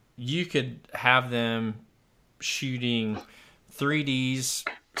 and you could have them shooting 3Ds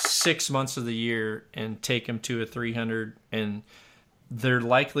 6 months of the year and take them to a 300, and their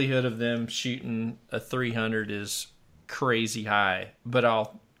likelihood of them shooting a 300 is crazy high. But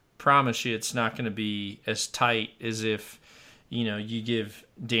I'll promise you it's not going to be as tight as if you give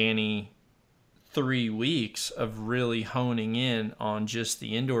Danny 3 weeks of really honing in on just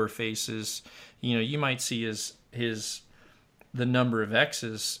the indoor faces. You might see the number of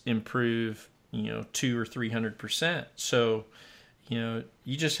X's improve 200 or 300%. So you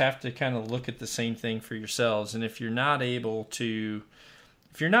just have to kind of look at the same thing for yourselves. And if you're not able to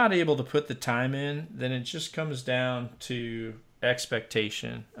put the time in, then it just comes down to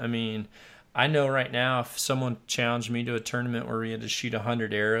expectation. I mean, I know right now if someone challenged me to a tournament where we had to shoot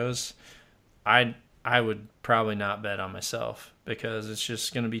 100 arrows, I would probably not bet on myself because it's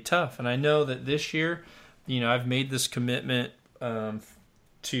just going to be tough. And I know that this year, I've made this commitment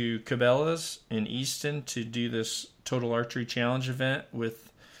to Cabela's in Easton to do this Total Archery Challenge event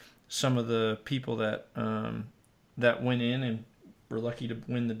with some of the people that went in and were lucky to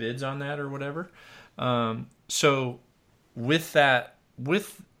win the bids on that or whatever. So with that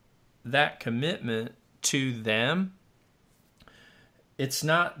commitment to them, it's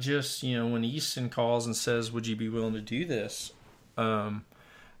not just, when Easton calls and says, "Would you be willing to do this?"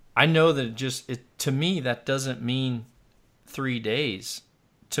 I know that to me, that doesn't mean 3 days.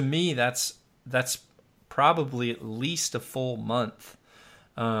 To me, that's probably at least a full month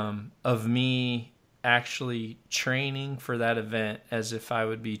of me actually training for that event as if I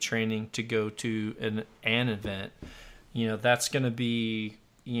would be training to go to an event. That's going to be,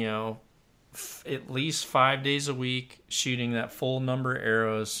 at least 5 days a week shooting that full number of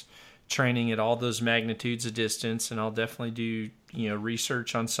arrows, training at all those magnitudes of distance. And I'll definitely do,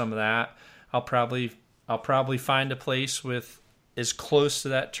 research on some of that. I'll probably find a place with as close to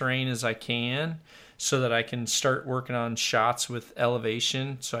that terrain as I can so that I can start working on shots with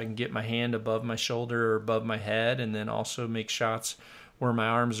elevation so I can get my hand above my shoulder or above my head, and then also make shots where my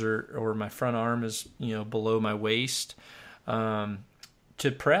arms or my front arm is, below my waist,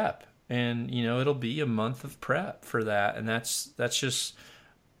 to prep. And, it'll be a month of prep for that. And that's just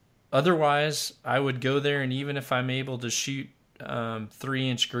otherwise, I would go there, and even if I'm able to shoot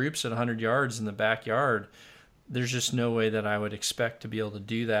 3-inch groups at 100 yards in the backyard, there's just no way that I would expect to be able to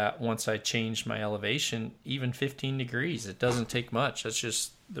do that once I changed my elevation, even 15 degrees. It doesn't take much. That's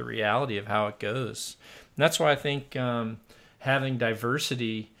just the reality of how it goes. And that's why I think having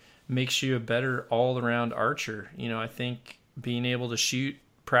diversity makes you a better all-around archer. I think being able to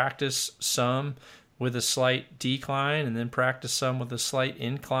practice some with a slight decline and then practice some with a slight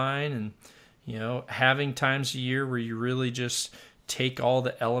incline, and having times a year where you really just take all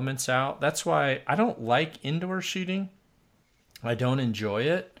the elements out. That's why I don't like indoor shooting. I don't enjoy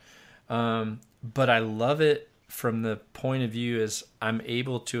it, but I love it from the point of view as I'm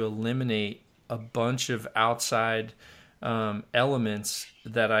able to eliminate a bunch of outside elements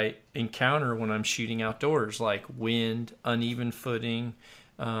that I encounter when I'm shooting outdoors, like wind, uneven footing,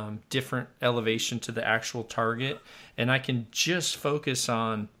 different elevation to the actual target. And I can just focus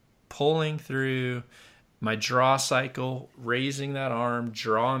on pulling through my draw cycle, raising that arm,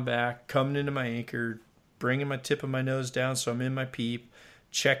 drawing back, coming into my anchor, bringing my tip of my nose down so I'm in my peep,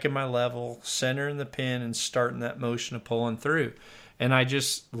 checking my level, centering the pin, and starting that motion of pulling through. And I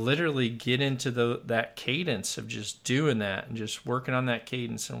just literally get into that cadence of just doing that and just working on that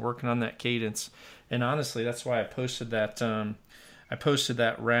cadence and working on that cadence. And honestly, that's why I posted that. I posted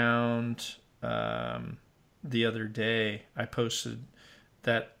that round the other day. I posted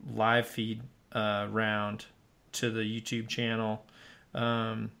that live feed round to the YouTube channel,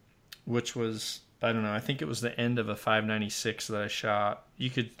 which was, I don't know, I think it was the end of a 596 that I shot. You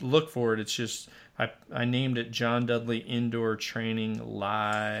could look for it. It's just, I named it John Dudley Indoor Training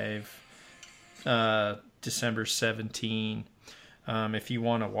Live, December 17, if you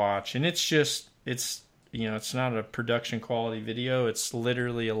want to watch. And it's just, it's not a production quality video. It's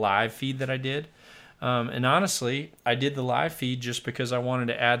literally a live feed that I did. And honestly, I did the live feed just because I wanted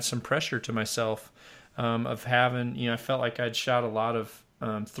to add some pressure to myself, of having, I felt like I'd shot a lot of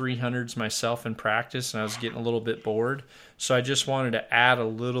 300s myself in practice, and I was getting a little bit bored. So I just wanted to add a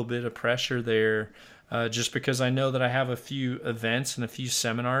little bit of pressure there, just because I know that I have a few events and a few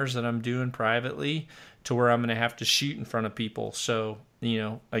seminars that I'm doing privately to where I'm going to have to shoot in front of people. So,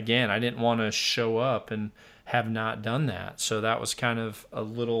 again, I didn't want to show up and have not done that. So that was kind of a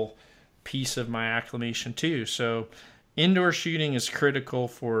little piece of my acclimation too. So indoor shooting is critical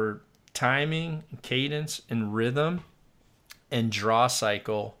for timing, cadence, and rhythm and draw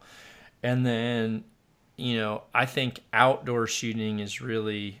cycle. And then, I think outdoor shooting is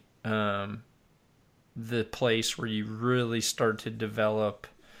really the place where you really start to develop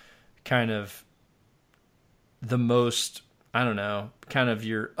kind of the most, I don't know, kind of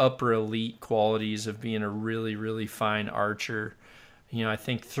your upper elite qualities of being a really, really fine archer. I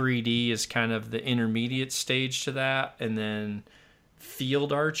think 3D is kind of the intermediate stage to that. And then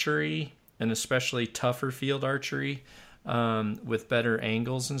field archery, and especially tougher field archery, with better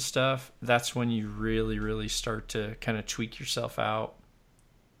angles and stuff, that's when you really, really start to kind of tweak yourself out.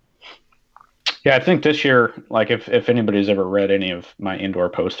 Yeah, I think this year, like if anybody's ever read any of my indoor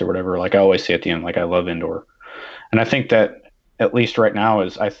posts or whatever, like I always say at the end, like I love indoor. And I think that at least right now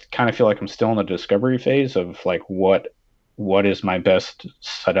is I kind of feel like I'm still in the discovery phase of like what is my best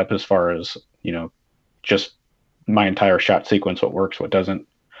setup as far as, just my entire shot sequence, what works, what doesn't,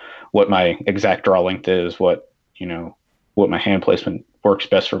 what my exact draw length is, what my hand placement works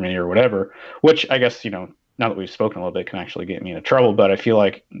best for me or whatever, which I guess, now that we've spoken a little bit can actually get me into trouble, but I feel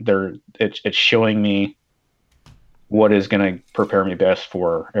like it's showing me what is going to prepare me best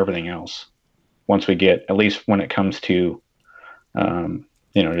for everything else. Once we get, at least when it comes to,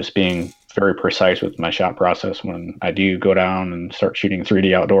 just being very precise with my shot process when I do go down and start shooting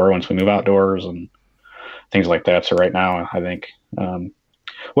 3D outdoor once we move outdoors and things like that. So right now, I think,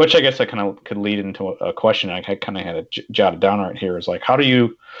 which I guess I kind of could lead into a question I kind of had it jotted down right here is like, how do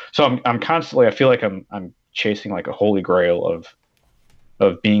you, so I'm constantly, I feel like I'm chasing like a holy grail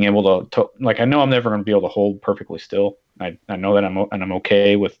of being able to like, I know I'm never going to be able to hold perfectly still. I know that I'm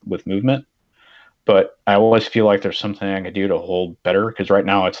okay with movement, but I always feel like there's something I could do to hold better. Cause right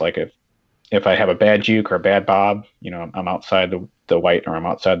now it's like, if I have a bad juke or a bad bob, I'm outside the white or I'm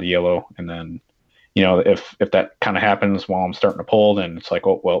outside the yellow. And then, if that kind of happens while I'm starting to pull, then it's like,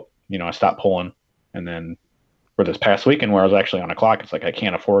 oh, well, I stopped pulling. And then for this past weekend where I was actually on a clock, it's like, I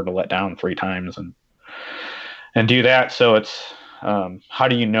can't afford to let down 3 times and do that. So it's, how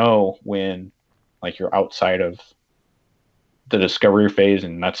do you know when like you're outside of the discovery phase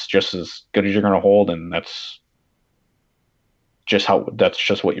and that's just as good as you're going to hold? And that's just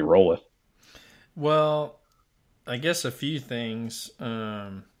what you roll with. Well, I guess a few things.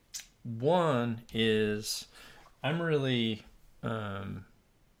 One is I'm really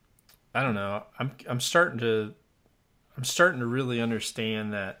I don't know. I'm starting to really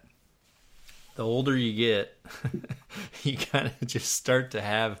understand that the older you get, you kind of just start to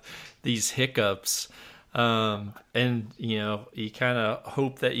have these hiccups. And, you kind of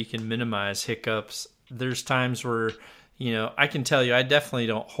hope that you can minimize hiccups. There's times where, I can tell you, I definitely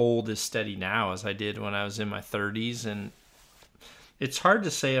don't hold as steady now as I did when I was in my 30s. And it's hard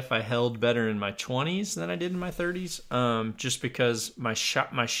to say if I held better in my 20s than I did in my 30s, just because my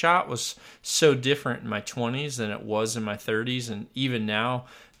shot was so different in my 20s than it was in my 30s, and even now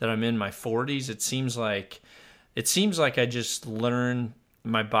that I'm in my 40s, it seems like I just learned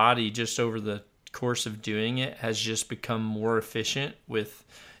my body just over the course of doing it has just become more efficient with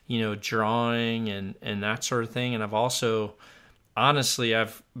drawing and that sort of thing. And I've also honestly,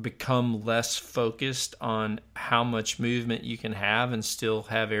 I've become less focused on how much movement you can have and still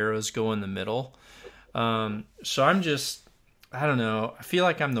have arrows go in the middle. So I don't know. I feel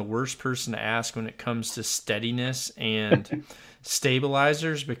like I'm the worst person to ask when it comes to steadiness and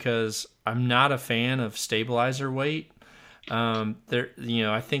stabilizers, because I'm not a fan of stabilizer weight.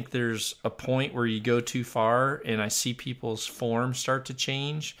 I think there's a point where you go too far, and I see people's form start to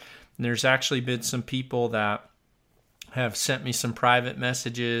change. And there's actually been some people that have sent me some private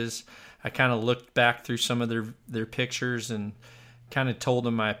messages. I kind of looked back through some of their pictures and kind of told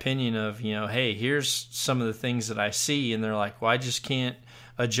them my opinion of, hey, here's some of the things that I see. And they're like, well, I just can't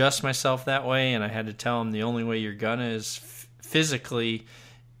adjust myself that way. And I had to tell them the only way you're gonna is physically,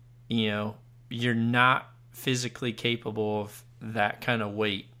 you're not physically capable of that kind of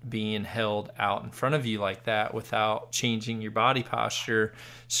weight being held out in front of you like that without changing your body posture.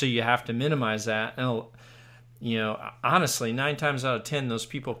 So you have to minimize that. And honestly, 9 times out of 10, those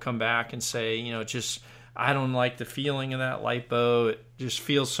people come back and say, I don't like the feeling of that lipo. It just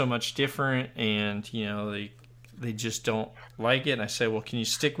feels so much different, and they just don't like it. And I say, well, can you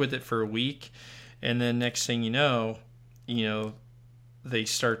stick with it for a week? And then next thing you know, they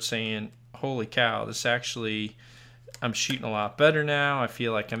start saying, holy cow, this actually, I'm shooting a lot better now. I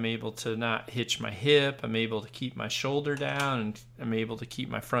feel like I'm able to not hitch my hip. I'm able to keep my shoulder down, and I'm able to keep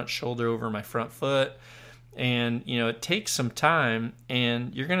my front shoulder over my front foot. And it takes some time,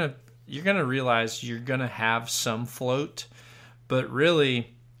 and you're gonna realize you're gonna have some float, but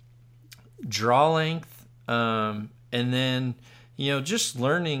really draw length, and then just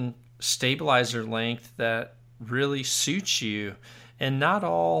learning stabilizer length that really suits you. And not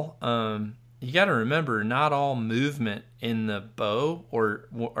all you got to remember, not all movement in the bow, or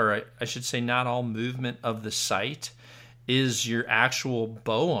I should say, not all movement of the sight is your actual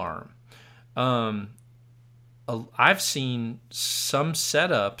bow arm. I've seen some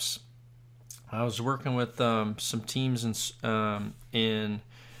setups. I was working with some teams in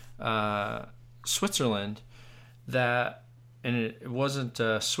Switzerland that, and it wasn't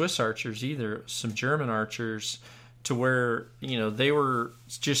Swiss archers either, some German archers, to where they were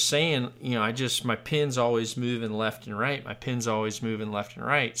just saying, my pin's always moving left and right. My pin's always moving left and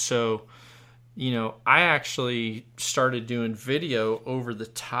right. So I actually started doing video over the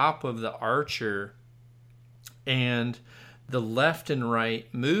top of the archer, and the left and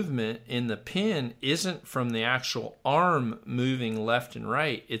right movement in the pin isn't from the actual arm moving left and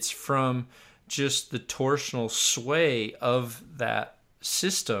right. It's from just the torsional sway of that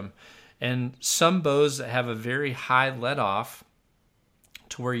system. And some bows that have a very high let off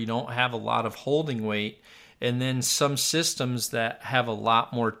to where you don't have a lot of holding weight, and then some systems that have a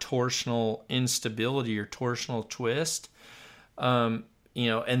lot more torsional instability or torsional twist, and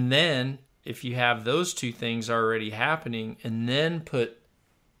then if you have those two things already happening, and then put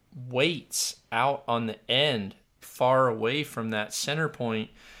weights out on the end far away from that center point,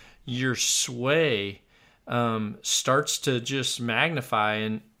 your sway starts to just magnify,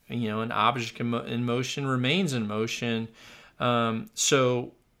 and an object in motion remains in motion.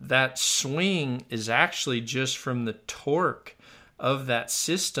 So that swing is actually just from the torque of that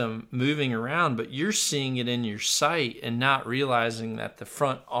system moving around, but you're seeing it in your sight and not realizing that the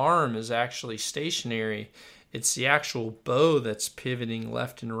front arm is actually stationary. It's the actual bow that's pivoting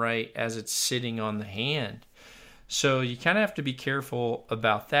left and right as it's sitting on the hand. So you kind of have to be careful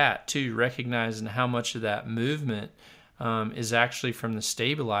about that too, recognizing how much of that movement is actually from the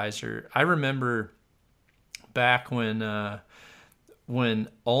stabilizer. I remember back when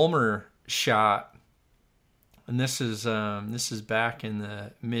Ulmer shot, and this is back in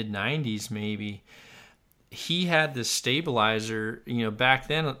the mid 90s maybe. He had this stabilizer. Back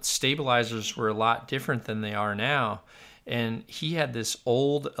then stabilizers were a lot different than they are now, and he had this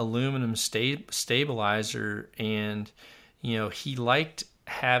old aluminum stabilizer, and he liked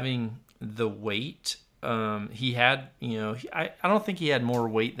having the weight he had, I don't think he had more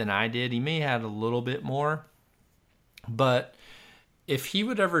weight than I did. He may have had a little bit more, but if he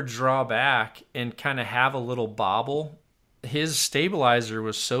would ever draw back and kind of have a little bobble, his stabilizer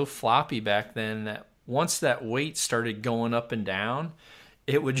was so floppy back then that once that weight started going up and down,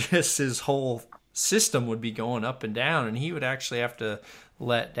 it would just, his whole system would be going up and down, and he would actually have to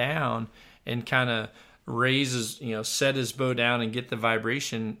let down and kind of raise his, set his bow down and get the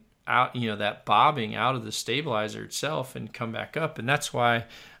vibration out, that bobbing out of the stabilizer itself and come back up. And that's why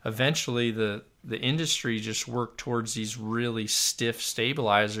eventually the industry just worked towards these really stiff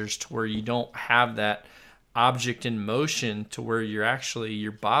stabilizers to where you don't have that object in motion, to where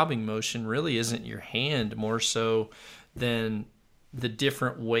your bobbing motion really isn't your hand more so than the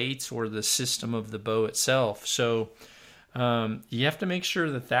different weights or the system of the bow itself. So you have to make sure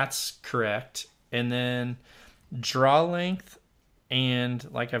that that's correct. And then draw length, and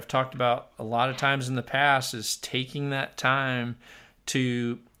like I've talked about a lot of times in the past, is taking that time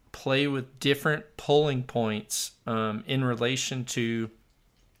to play with different pulling points in relation to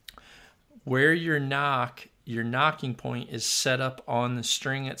where your knocking point is set up on the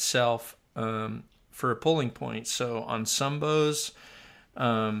string itself for a pulling point. So on some bows,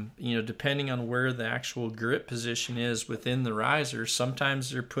 depending on where the actual grip position is within the riser,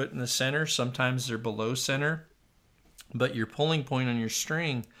 sometimes they're put in the center, sometimes they're below center, but your pulling point on your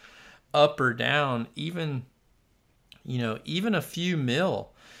string, up or down, even a few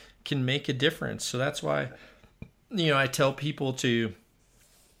mil can make a difference. So that's why, I tell people to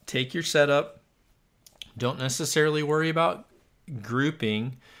take your setup. Don't necessarily worry about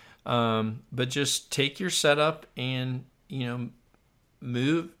grouping, but just take your setup and,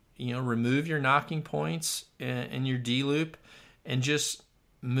 remove your knocking points and your D loop, and just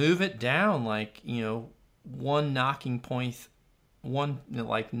move it down like, one knocking point,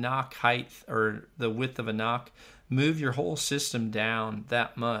 like knock height or the width of a knock. Move your whole system down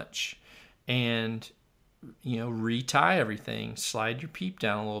that much, and retie everything. Slide your peep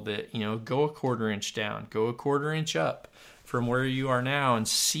down a little bit. Go a 1/4 inch down, go a 1/4 inch up from where you are now, and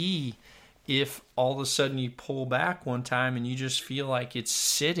see if all of a sudden you pull back one time and you just feel like it's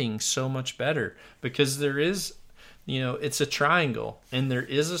sitting so much better. Because there is, it's a triangle, and there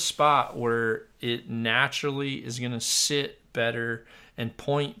is a spot where it naturally is going to sit better and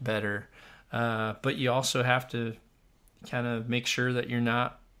point better. But you also have to kind of make sure that you're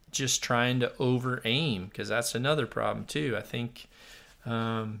not just trying to over aim, because that's another problem too. I think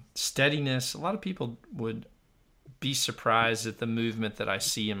steadiness, a lot of people would be surprised at the movement that I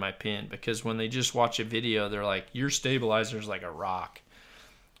see in my pin, because when they just watch a video, they're like, your stabilizer is like a rock.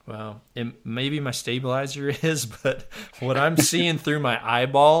 Well, maybe my stabilizer is, but what I'm seeing through my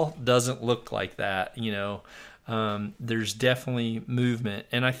eyeball doesn't look like that. There's definitely movement,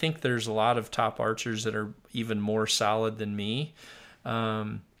 and I think there's a lot of top archers that are even more solid than me.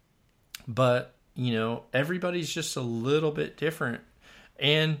 But everybody's just a little bit different.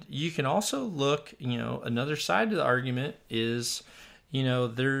 And you can also look, another side to the argument is,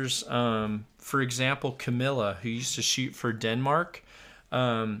 there's, for example, Camilla, who used to shoot for Denmark.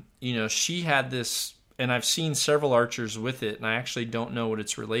 She had this, and I've seen several archers with it, and I actually don't know what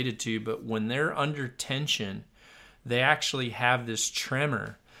it's related to, but when they're under tension, they actually have this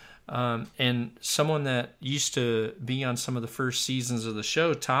tremor. And someone that used to be on some of the first seasons of the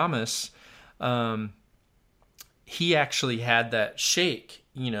show, Thomas, he actually had that shake,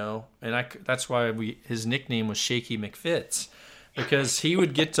 and that's why his nickname was Shaky McFitz, because he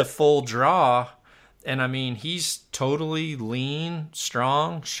would get to full draw, and I mean, he's totally lean,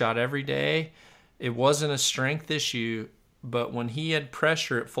 strong, shot every day. It wasn't a strength issue, but when he had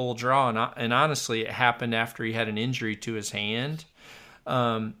pressure at full draw, and honestly, it happened after he had an injury to his hand,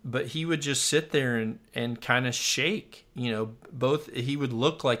 but he would just sit there and kind of shake, he would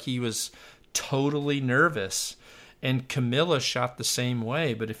look like he was totally nervous. And Camilla shot the same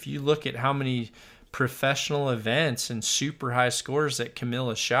way. But if you look at how many professional events and super high scores that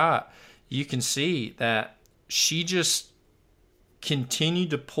Camilla shot, you can see that she just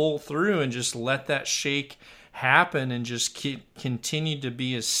continued to pull through and just let that shake happen, and just continued to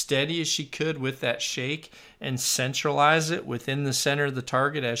be as steady as she could with that shake and centralize it within the center of the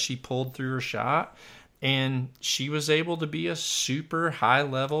target as she pulled through her shot. And she was able to be a super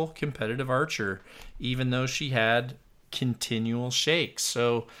high-level competitive archer, even though she had continual shakes.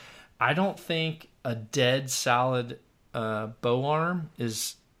 So I don't think a dead solid bow arm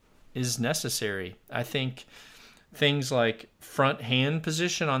is necessary. I think things like front hand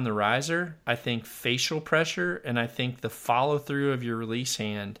position on the riser, I think facial pressure, and I think the follow-through of your release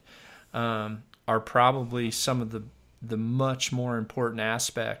hand are probably some of the much more important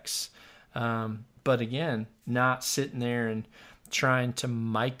aspects. But again, not sitting there and trying to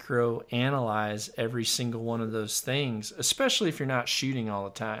micro analyze every single one of those things, especially if you're not shooting all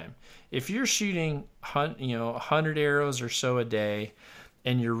the time. If you're shooting 100 arrows or so a day,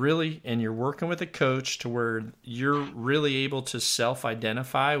 and you're working with a coach to where you're really able to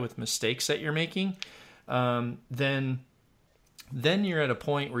self-identify with mistakes that you're making, then you're at a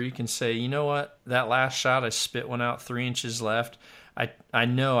point where you can say, you know what, that last shot I spit one out 3 inches left. I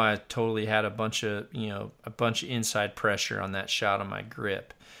know I totally had a bunch of inside pressure on that shot on my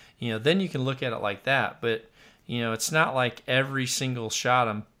grip. Then you can look at it like that. But it's not like every single shot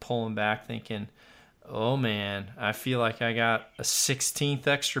I'm pulling back thinking, oh man, I feel like I got a 16th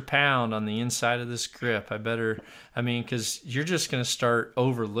extra pound on the inside of this grip. Because you're just going to start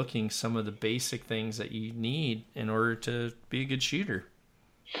overlooking some of the basic things that you need in order to be a good shooter.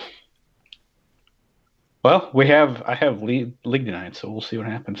 Well, I have league tonight, so we'll see what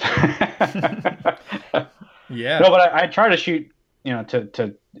happens. Yeah. No, but I try to shoot,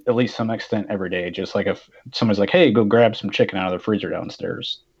 to at least some extent every day. Just like if somebody's like, hey, go grab some chicken out of the freezer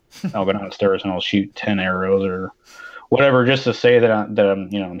downstairs. I'll go downstairs and I'll shoot 10 arrows or whatever, just to say that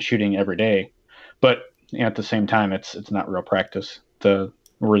I'm shooting every day. But at the same time, it's not real practice. The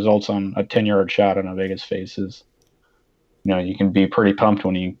results on a 10-yard shot on a Vegas face is, you can be pretty pumped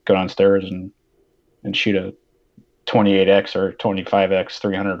when you go downstairs and shoot a 28x or 25x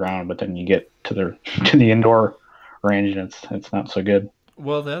 300 round, but then you get to the indoor range and it's not so good.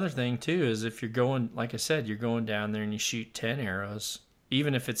 Well, the other thing too is if you're going, like I said, you're going down there and you shoot 10 arrows.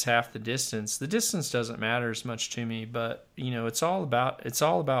 Even if it's half the distance doesn't matter as much to me, but it's all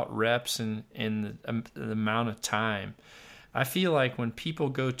about reps and the amount of time. I feel like when people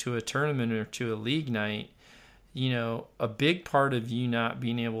go to a tournament or to a league night, a big part of you not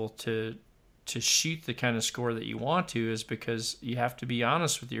being able to shoot the kind of score that you want to is because you have to be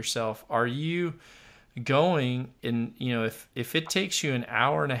honest with yourself. Are you going and if it takes you an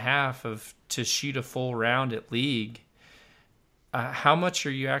hour and a half to shoot a full round at league, how much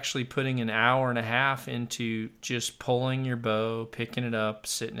are you actually putting an hour and a half into just pulling your bow, picking it up,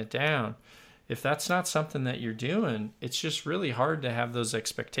 sitting it down? If that's not something that you're doing, it's just really hard to have those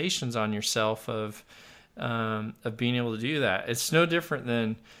expectations on yourself of being able to do that. It's no different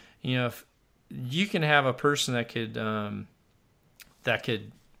than, if you can have a person that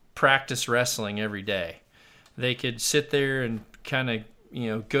could practice wrestling every day. They could sit there and kind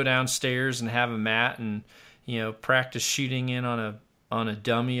of, go downstairs and have a mat and, practice shooting in on a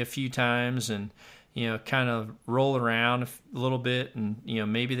dummy a few times and, kind of roll around a little bit and,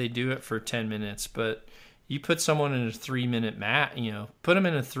 maybe they do it for 10 minutes, but you put someone in a 3-minute mat, put them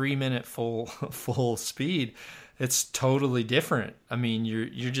in a 3-minute full speed. It's totally different.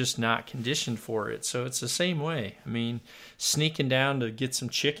 You're just not conditioned for it. So it's the same way. Sneaking down to get some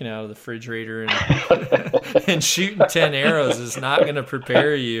chicken out of the refrigerator and, and shooting 10 arrows is not going to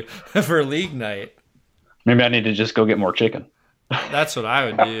prepare you for league night. Maybe I need to just go get more chicken. That's what I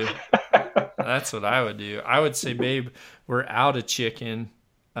would do. I would say, babe, we're out of chicken.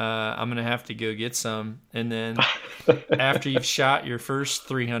 I'm going to have to go get some. And then after you've shot your first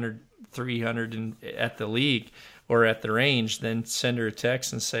 300 at the league or at the range, then send her a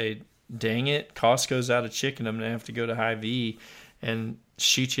text and say, dang it, Costco's out of chicken. I'm going to have to go to Hy-Vee and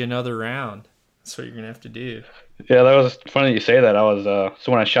shoot you another round. That's what you're going to have to do. Yeah, that was funny that you say that. I was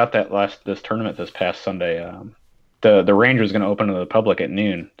so when I shot this tournament this past Sunday, the range was going to open to the public at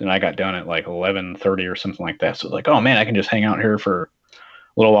noon, and I got done at like 11:30 or something like that. So it was like, oh man, I can just hang out here for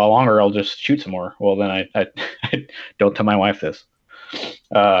a little while longer. I'll just shoot some more. Well, then I don't tell my wife this.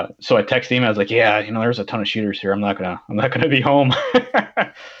 So I texted him. I was like, yeah, there's a ton of shooters here. I'm not gonna be home.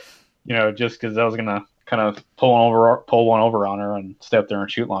 Just because I was gonna kind of pull one over on her and stay up there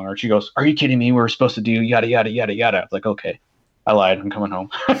and shoot longer. She goes, "Are you kidding me? We're supposed to do yada yada yada yada." I was like, "Okay, I lied. I'm coming home."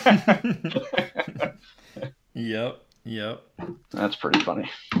 Yep. That's pretty funny.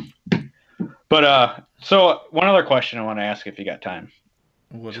 But so one other question I want to ask if you got time.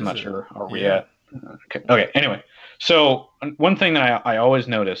 I'm not sure. Are we at? Okay. Anyway, so one thing that I always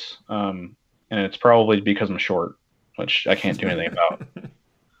notice, and it's probably because I'm short, which I can't do anything about,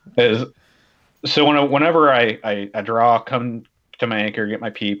 is so whenever I draw, come to my anchor, get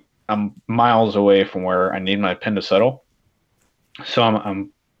my peep, I'm miles away from where I need my pin to settle. So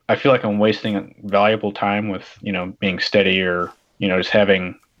I feel like I'm wasting valuable time with being steady or just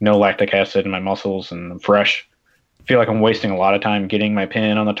having no lactic acid in my muscles and I'm fresh. I feel like I'm wasting a lot of time getting my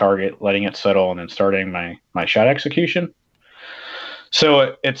pin on the target, letting it settle, and then starting my shot execution.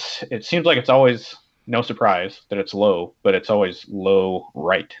 So it seems like it's always no surprise that it's low, but it's always low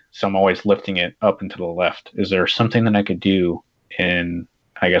right. So I'm always lifting it up and to the left. Is there something that I could do in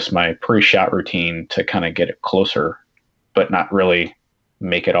I guess, my pre-shot routine to kind of get it closer, but not really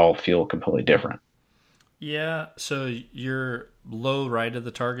make it all feel completely different. Yeah, so you're low right of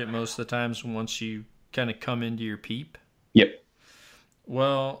the target most of the times once you kind of come into your peep. Yep.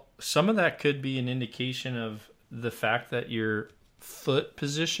 Well, some of that could be an indication of the fact that your foot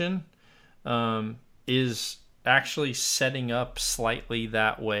position is actually setting up slightly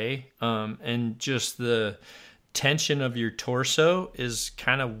that way. And just the tension of your torso is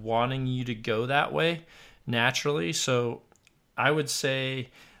kind of wanting you to go that way naturally. So I would say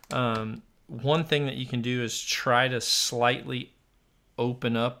one thing that you can do is try to slightly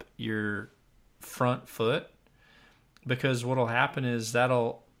open up your front foot, because what'll happen is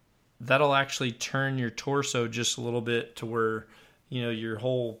that'll actually turn your torso just a little bit to where, you know, your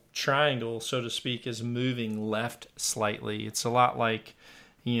whole triangle, so to speak, is moving left slightly. It's a lot like,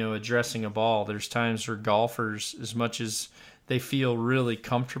 you know, addressing a ball. There's times where golfers, as much as they feel really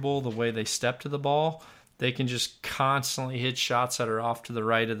comfortable the way they step to the ball, they can just constantly hit shots that are off to the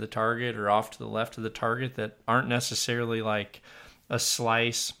right of the target or off to the left of the target that aren't necessarily like a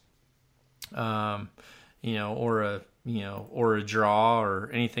slice, you know, or a draw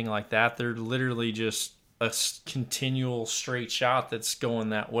or anything like that. They're literally just a continual straight shot that's going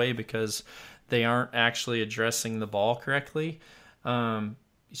that way because they aren't actually addressing the ball correctly.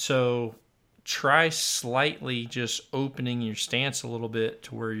 So try slightly just opening your stance a little bit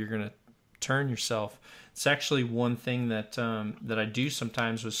to where you're going to turn yourself. It's actually one thing that that I do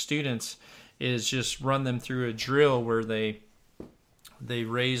sometimes with students is just run them through a drill where they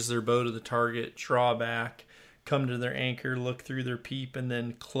raise their bow to the target, draw back, come to their anchor, look through their peep, and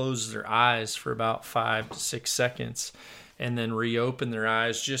then close their eyes for about 5 to 6 seconds, and then reopen their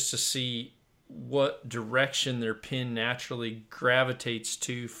eyes just to see what direction their pin naturally gravitates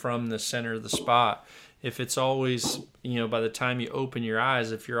to from the center of the spot. If it's always, you know, by the time you open your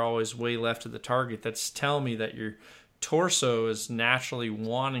eyes, if you're always way left of the target, that's telling me that your torso is naturally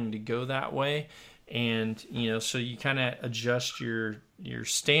wanting to go that way. And, you know, so you kind of adjust your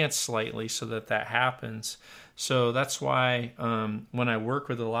stance slightly so that happens. So that's why when I work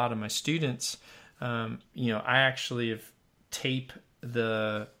with a lot of my students, you know, I actually have taped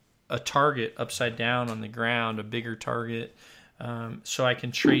a target upside down on the ground, a bigger target, so I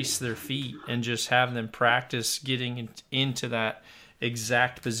can trace their feet and just have them practice getting into that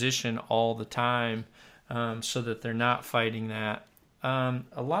exact position all the time, so that they're not fighting that.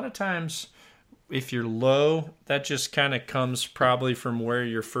 A lot of times, if you're low, that just kind of comes probably from where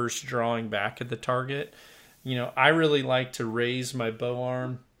you're first drawing back at the target. You know, I really like to raise my bow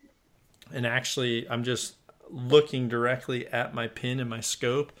arm, and actually I'm just looking directly at my pin and my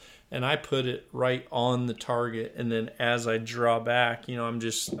scope, and I put it right on the target. And then as I draw back, you know,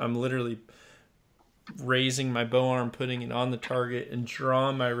 I'm literally raising my bow arm, putting it on the target, and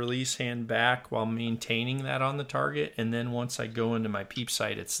drawing my release hand back while maintaining that on the target. And then once I go into my peep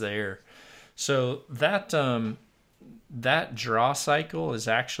sight, it's there. So that draw cycle is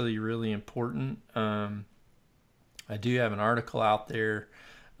actually really important. I do have an article out there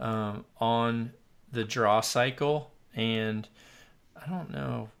on the draw cycle, and I don't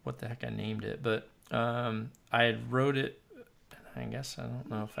know what the heck I named it, but I had wrote it. I guess I don't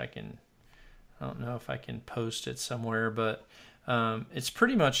know if I can post it somewhere, but it's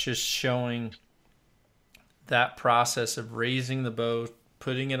pretty much just showing that process of raising the bow,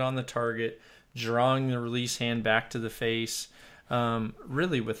 putting it on the target, drawing the release hand back to the face,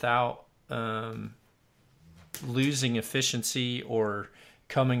 really without losing efficiency or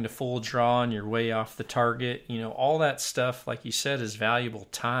coming to full draw on your way off the target. You know, all that stuff, like you said, is valuable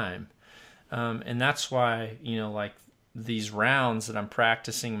time. And that's why, you know, like these rounds that I'm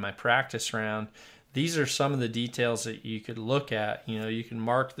practicing, my practice round, these are some of the details that you could look at. You know, you can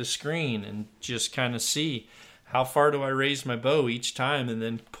mark the screen and just kind of see how far do I raise my bow each time and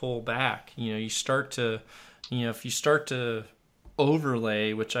then pull back. You know, if you start to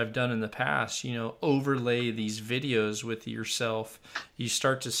overlay, which I've done in the past, you know, overlay these videos with yourself, you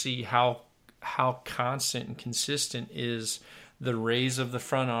start to see how constant and consistent is the raise of the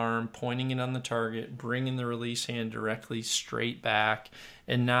front arm, pointing it on the target, bringing the release hand directly straight back,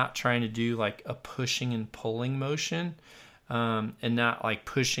 and not trying to do like a pushing and pulling motion, and not like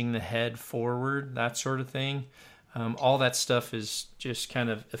pushing the head forward, that sort of thing. All that stuff is just kind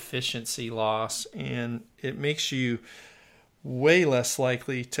of efficiency loss, and it makes you way less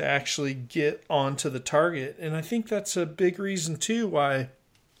likely to actually get onto the target. And I think that's a big reason too why,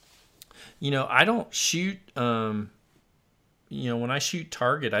 you know, I don't shoot, you know, when I shoot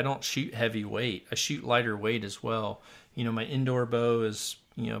target, I don't shoot heavy weight. I shoot lighter weight as well. You know, my indoor bow is,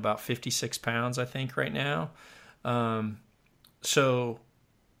 you know, about 56 pounds, I think, right now. So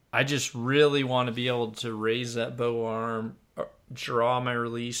I just really want to be able to raise that bow arm, draw my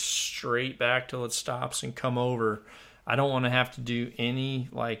release straight back till it stops and come over. I don't want to have to do any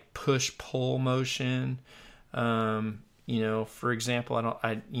like push pull motion. For example,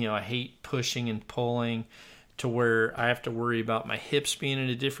 I hate pushing and pulling to where I have to worry about my hips being in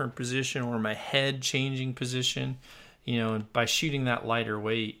a different position or my head changing position. And by shooting that lighter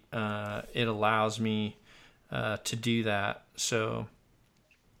weight, it allows me to do that. So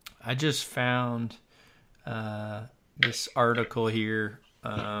I just found this article here.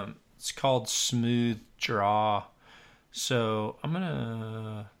 It's called Smooth Draw. So I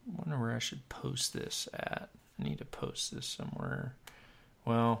wonder where I should post this at. I need to post this somewhere.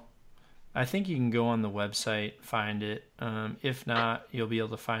 Well, I think you can go on the website, find it. If not, you'll be able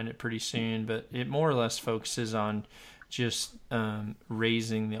to find it pretty soon. But it more or less focuses on just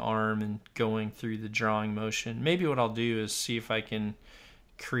raising the arm and going through the drawing motion. Maybe what I'll do is see if I can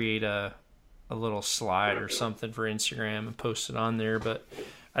create a little slide or something for Instagram and post it on there. But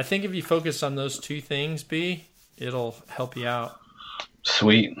I think if you focus on those two things, it'll help you out.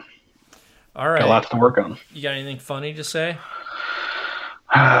 Sweet. All right. Got lots to work on. You got anything funny to say?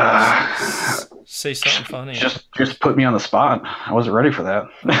 Say something funny. Just put me on the spot. I wasn't ready for that.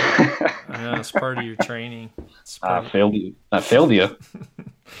 I know, it's part of your training. I failed you.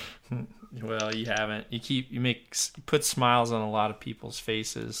 Well, you haven't. You put smiles on a lot of people's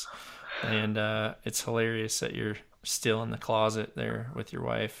faces, and it's hilarious that you're still in the closet there with your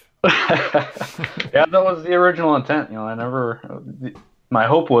wife. Yeah, that was the original intent. My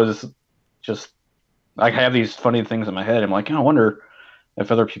hope was just, I have these funny things in my head. I'm like, I wonder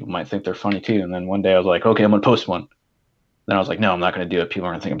if other people might think they're funny too. And then one day I was like, okay, I'm going to post one. Then I was like, no, I'm not going to do it. People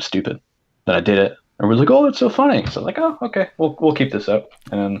are going to think I'm stupid. Then I did it. And we're like, oh, it's so funny. So I was like, oh, okay, we'll keep this up.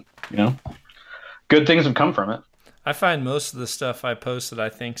 And good things have come from it. I find most of the stuff I post that I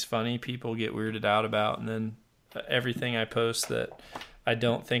think's funny, people get weirded out about. And then everything I post that I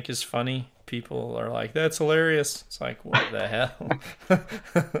don't think is funny, people are like, that's hilarious. It's like, what the hell?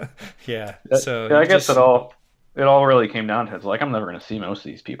 Yeah. So I guess it all really came down to, it's like, I'm never going to see most of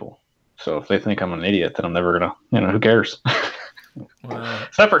these people. So if they think I'm an idiot, then I'm never going to, who cares? Wow.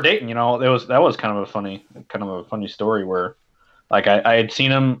 Except for Dayton, that was kind of a funny story where, like, I had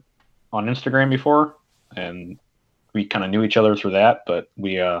seen him on Instagram before, and we kind of knew each other through that, but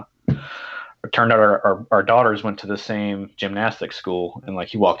it turned out our daughters went to the same gymnastics school, and like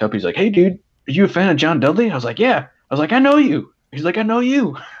he walked up, he's like, "Hey, dude, are you a fan of John Dudley?" I was like, "Yeah." I was like, "I know you." He's like, "I know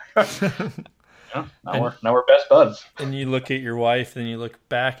you." Now we're best buds. And you look at your wife, and you look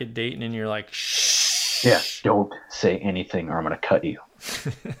back at Dayton, and you're like, "Shh." Yeah, don't say anything, or I'm gonna cut you.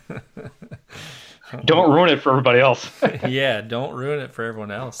 Don't ruin it for everybody else. Yeah, don't ruin it for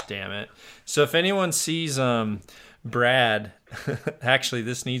everyone else. Damn it. So if anyone sees Brad, actually,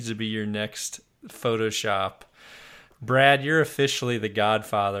 this needs to be your next Photoshop. Brad, you're officially the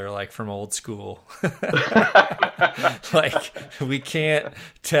Godfather, like from old school. Like, we can't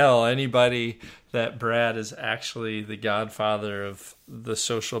tell anybody that Brad is actually the Godfather of the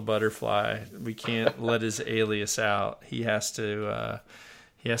social butterfly. We can't let his alias out. He has to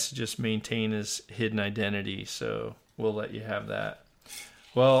just maintain his hidden identity. So we'll let you have that.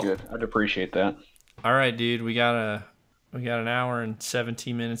 Well, good. I'd appreciate that. All right, dude. We got an hour and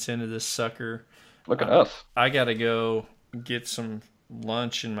 17 minutes into this sucker. Look at us. I got to go get some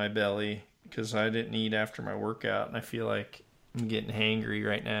lunch in my belly because I didn't eat after my workout, and I feel like I'm getting hangry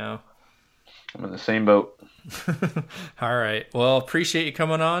right now. I'm in the same boat. All right. Well, appreciate you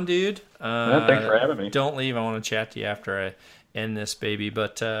coming on, dude. Thanks for having me. Don't leave. I want to chat to you after I end this, baby.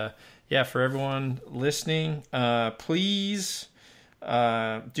 But, yeah, for everyone listening, please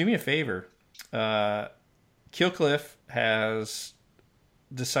do me a favor. Killcliff has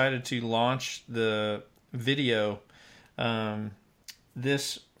decided to launch the video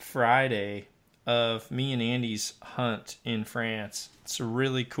this Friday of me and Andy's hunt in France. It's a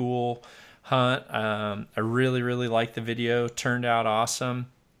really cool hunt. I really, really like the video. Turned out awesome.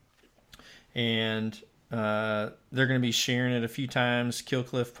 And they're going to be sharing it a few times.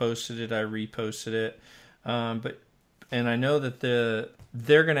 Killcliff posted it. I reposted it. And I know that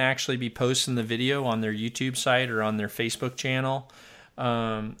they're going to actually be posting the video on their YouTube site or on their Facebook channel.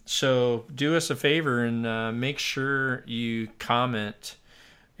 So do us a favor and make sure you comment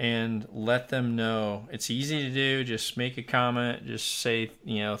and let them know. It's easy to do. Just make a comment. Just say,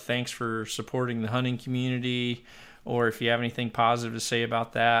 thanks for supporting the hunting community. Or if you have anything positive to say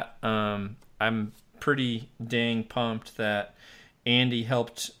about that. I'm pretty dang pumped that Andy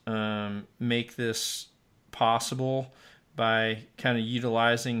helped make this possible by kind of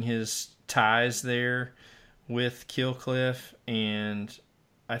utilizing his ties there with Killcliff, and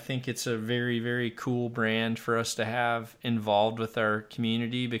I think it's a very, very cool brand for us to have involved with our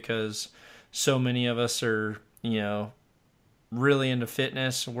community, because so many of us are, really into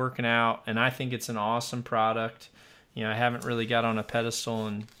fitness, working out, and I think it's an awesome product. I haven't really got on a pedestal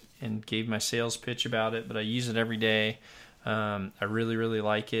and gave my sales pitch about it, but I use it every day. I really, really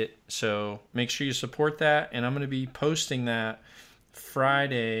like it. So make sure you support that. And I'm going to be posting that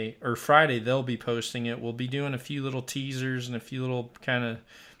Friday they'll be posting it. We'll be doing a few little teasers and a few little kind of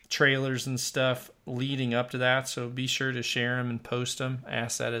trailers and stuff leading up to that. So be sure to share them and post them. I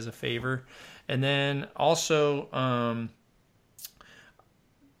ask that as a favor. And then also,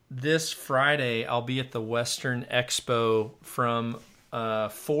 this Friday, I'll be at the Western Expo from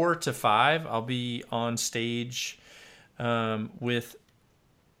 4 to 5. I'll be on stage with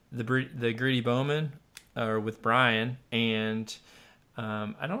the Gritty Bowman, or with Brian, and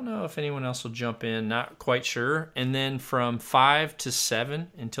I don't know if anyone else will jump in, not quite sure. And then from 5 to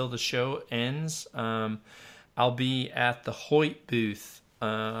 7 until the show ends, I'll be at the Hoyt booth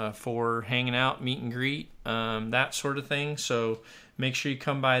for hanging out, meet and greet, that sort of thing. So make sure you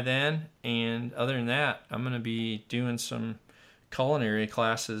come by then. And other than that, I'm going to be doing some culinary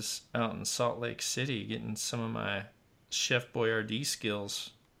classes out in Salt Lake City, getting some of my Chef Boyardee skills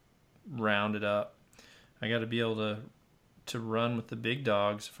rounded up. I got to be able to run with the big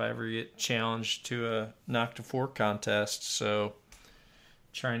dogs if I ever get challenged to a knock to fork contest. So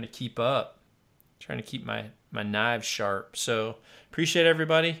trying to keep up, trying to keep my knives sharp. So appreciate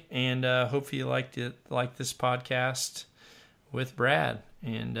everybody, and hopefully you liked this podcast with Brad,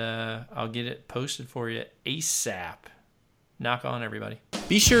 and I'll get it posted for you ASAP. Knock on, everybody.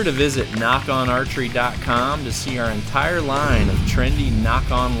 Be sure to visit knockonarchery.com to see our entire line of trendy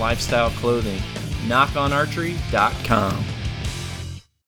knock-on lifestyle clothing. knockonarchery.com.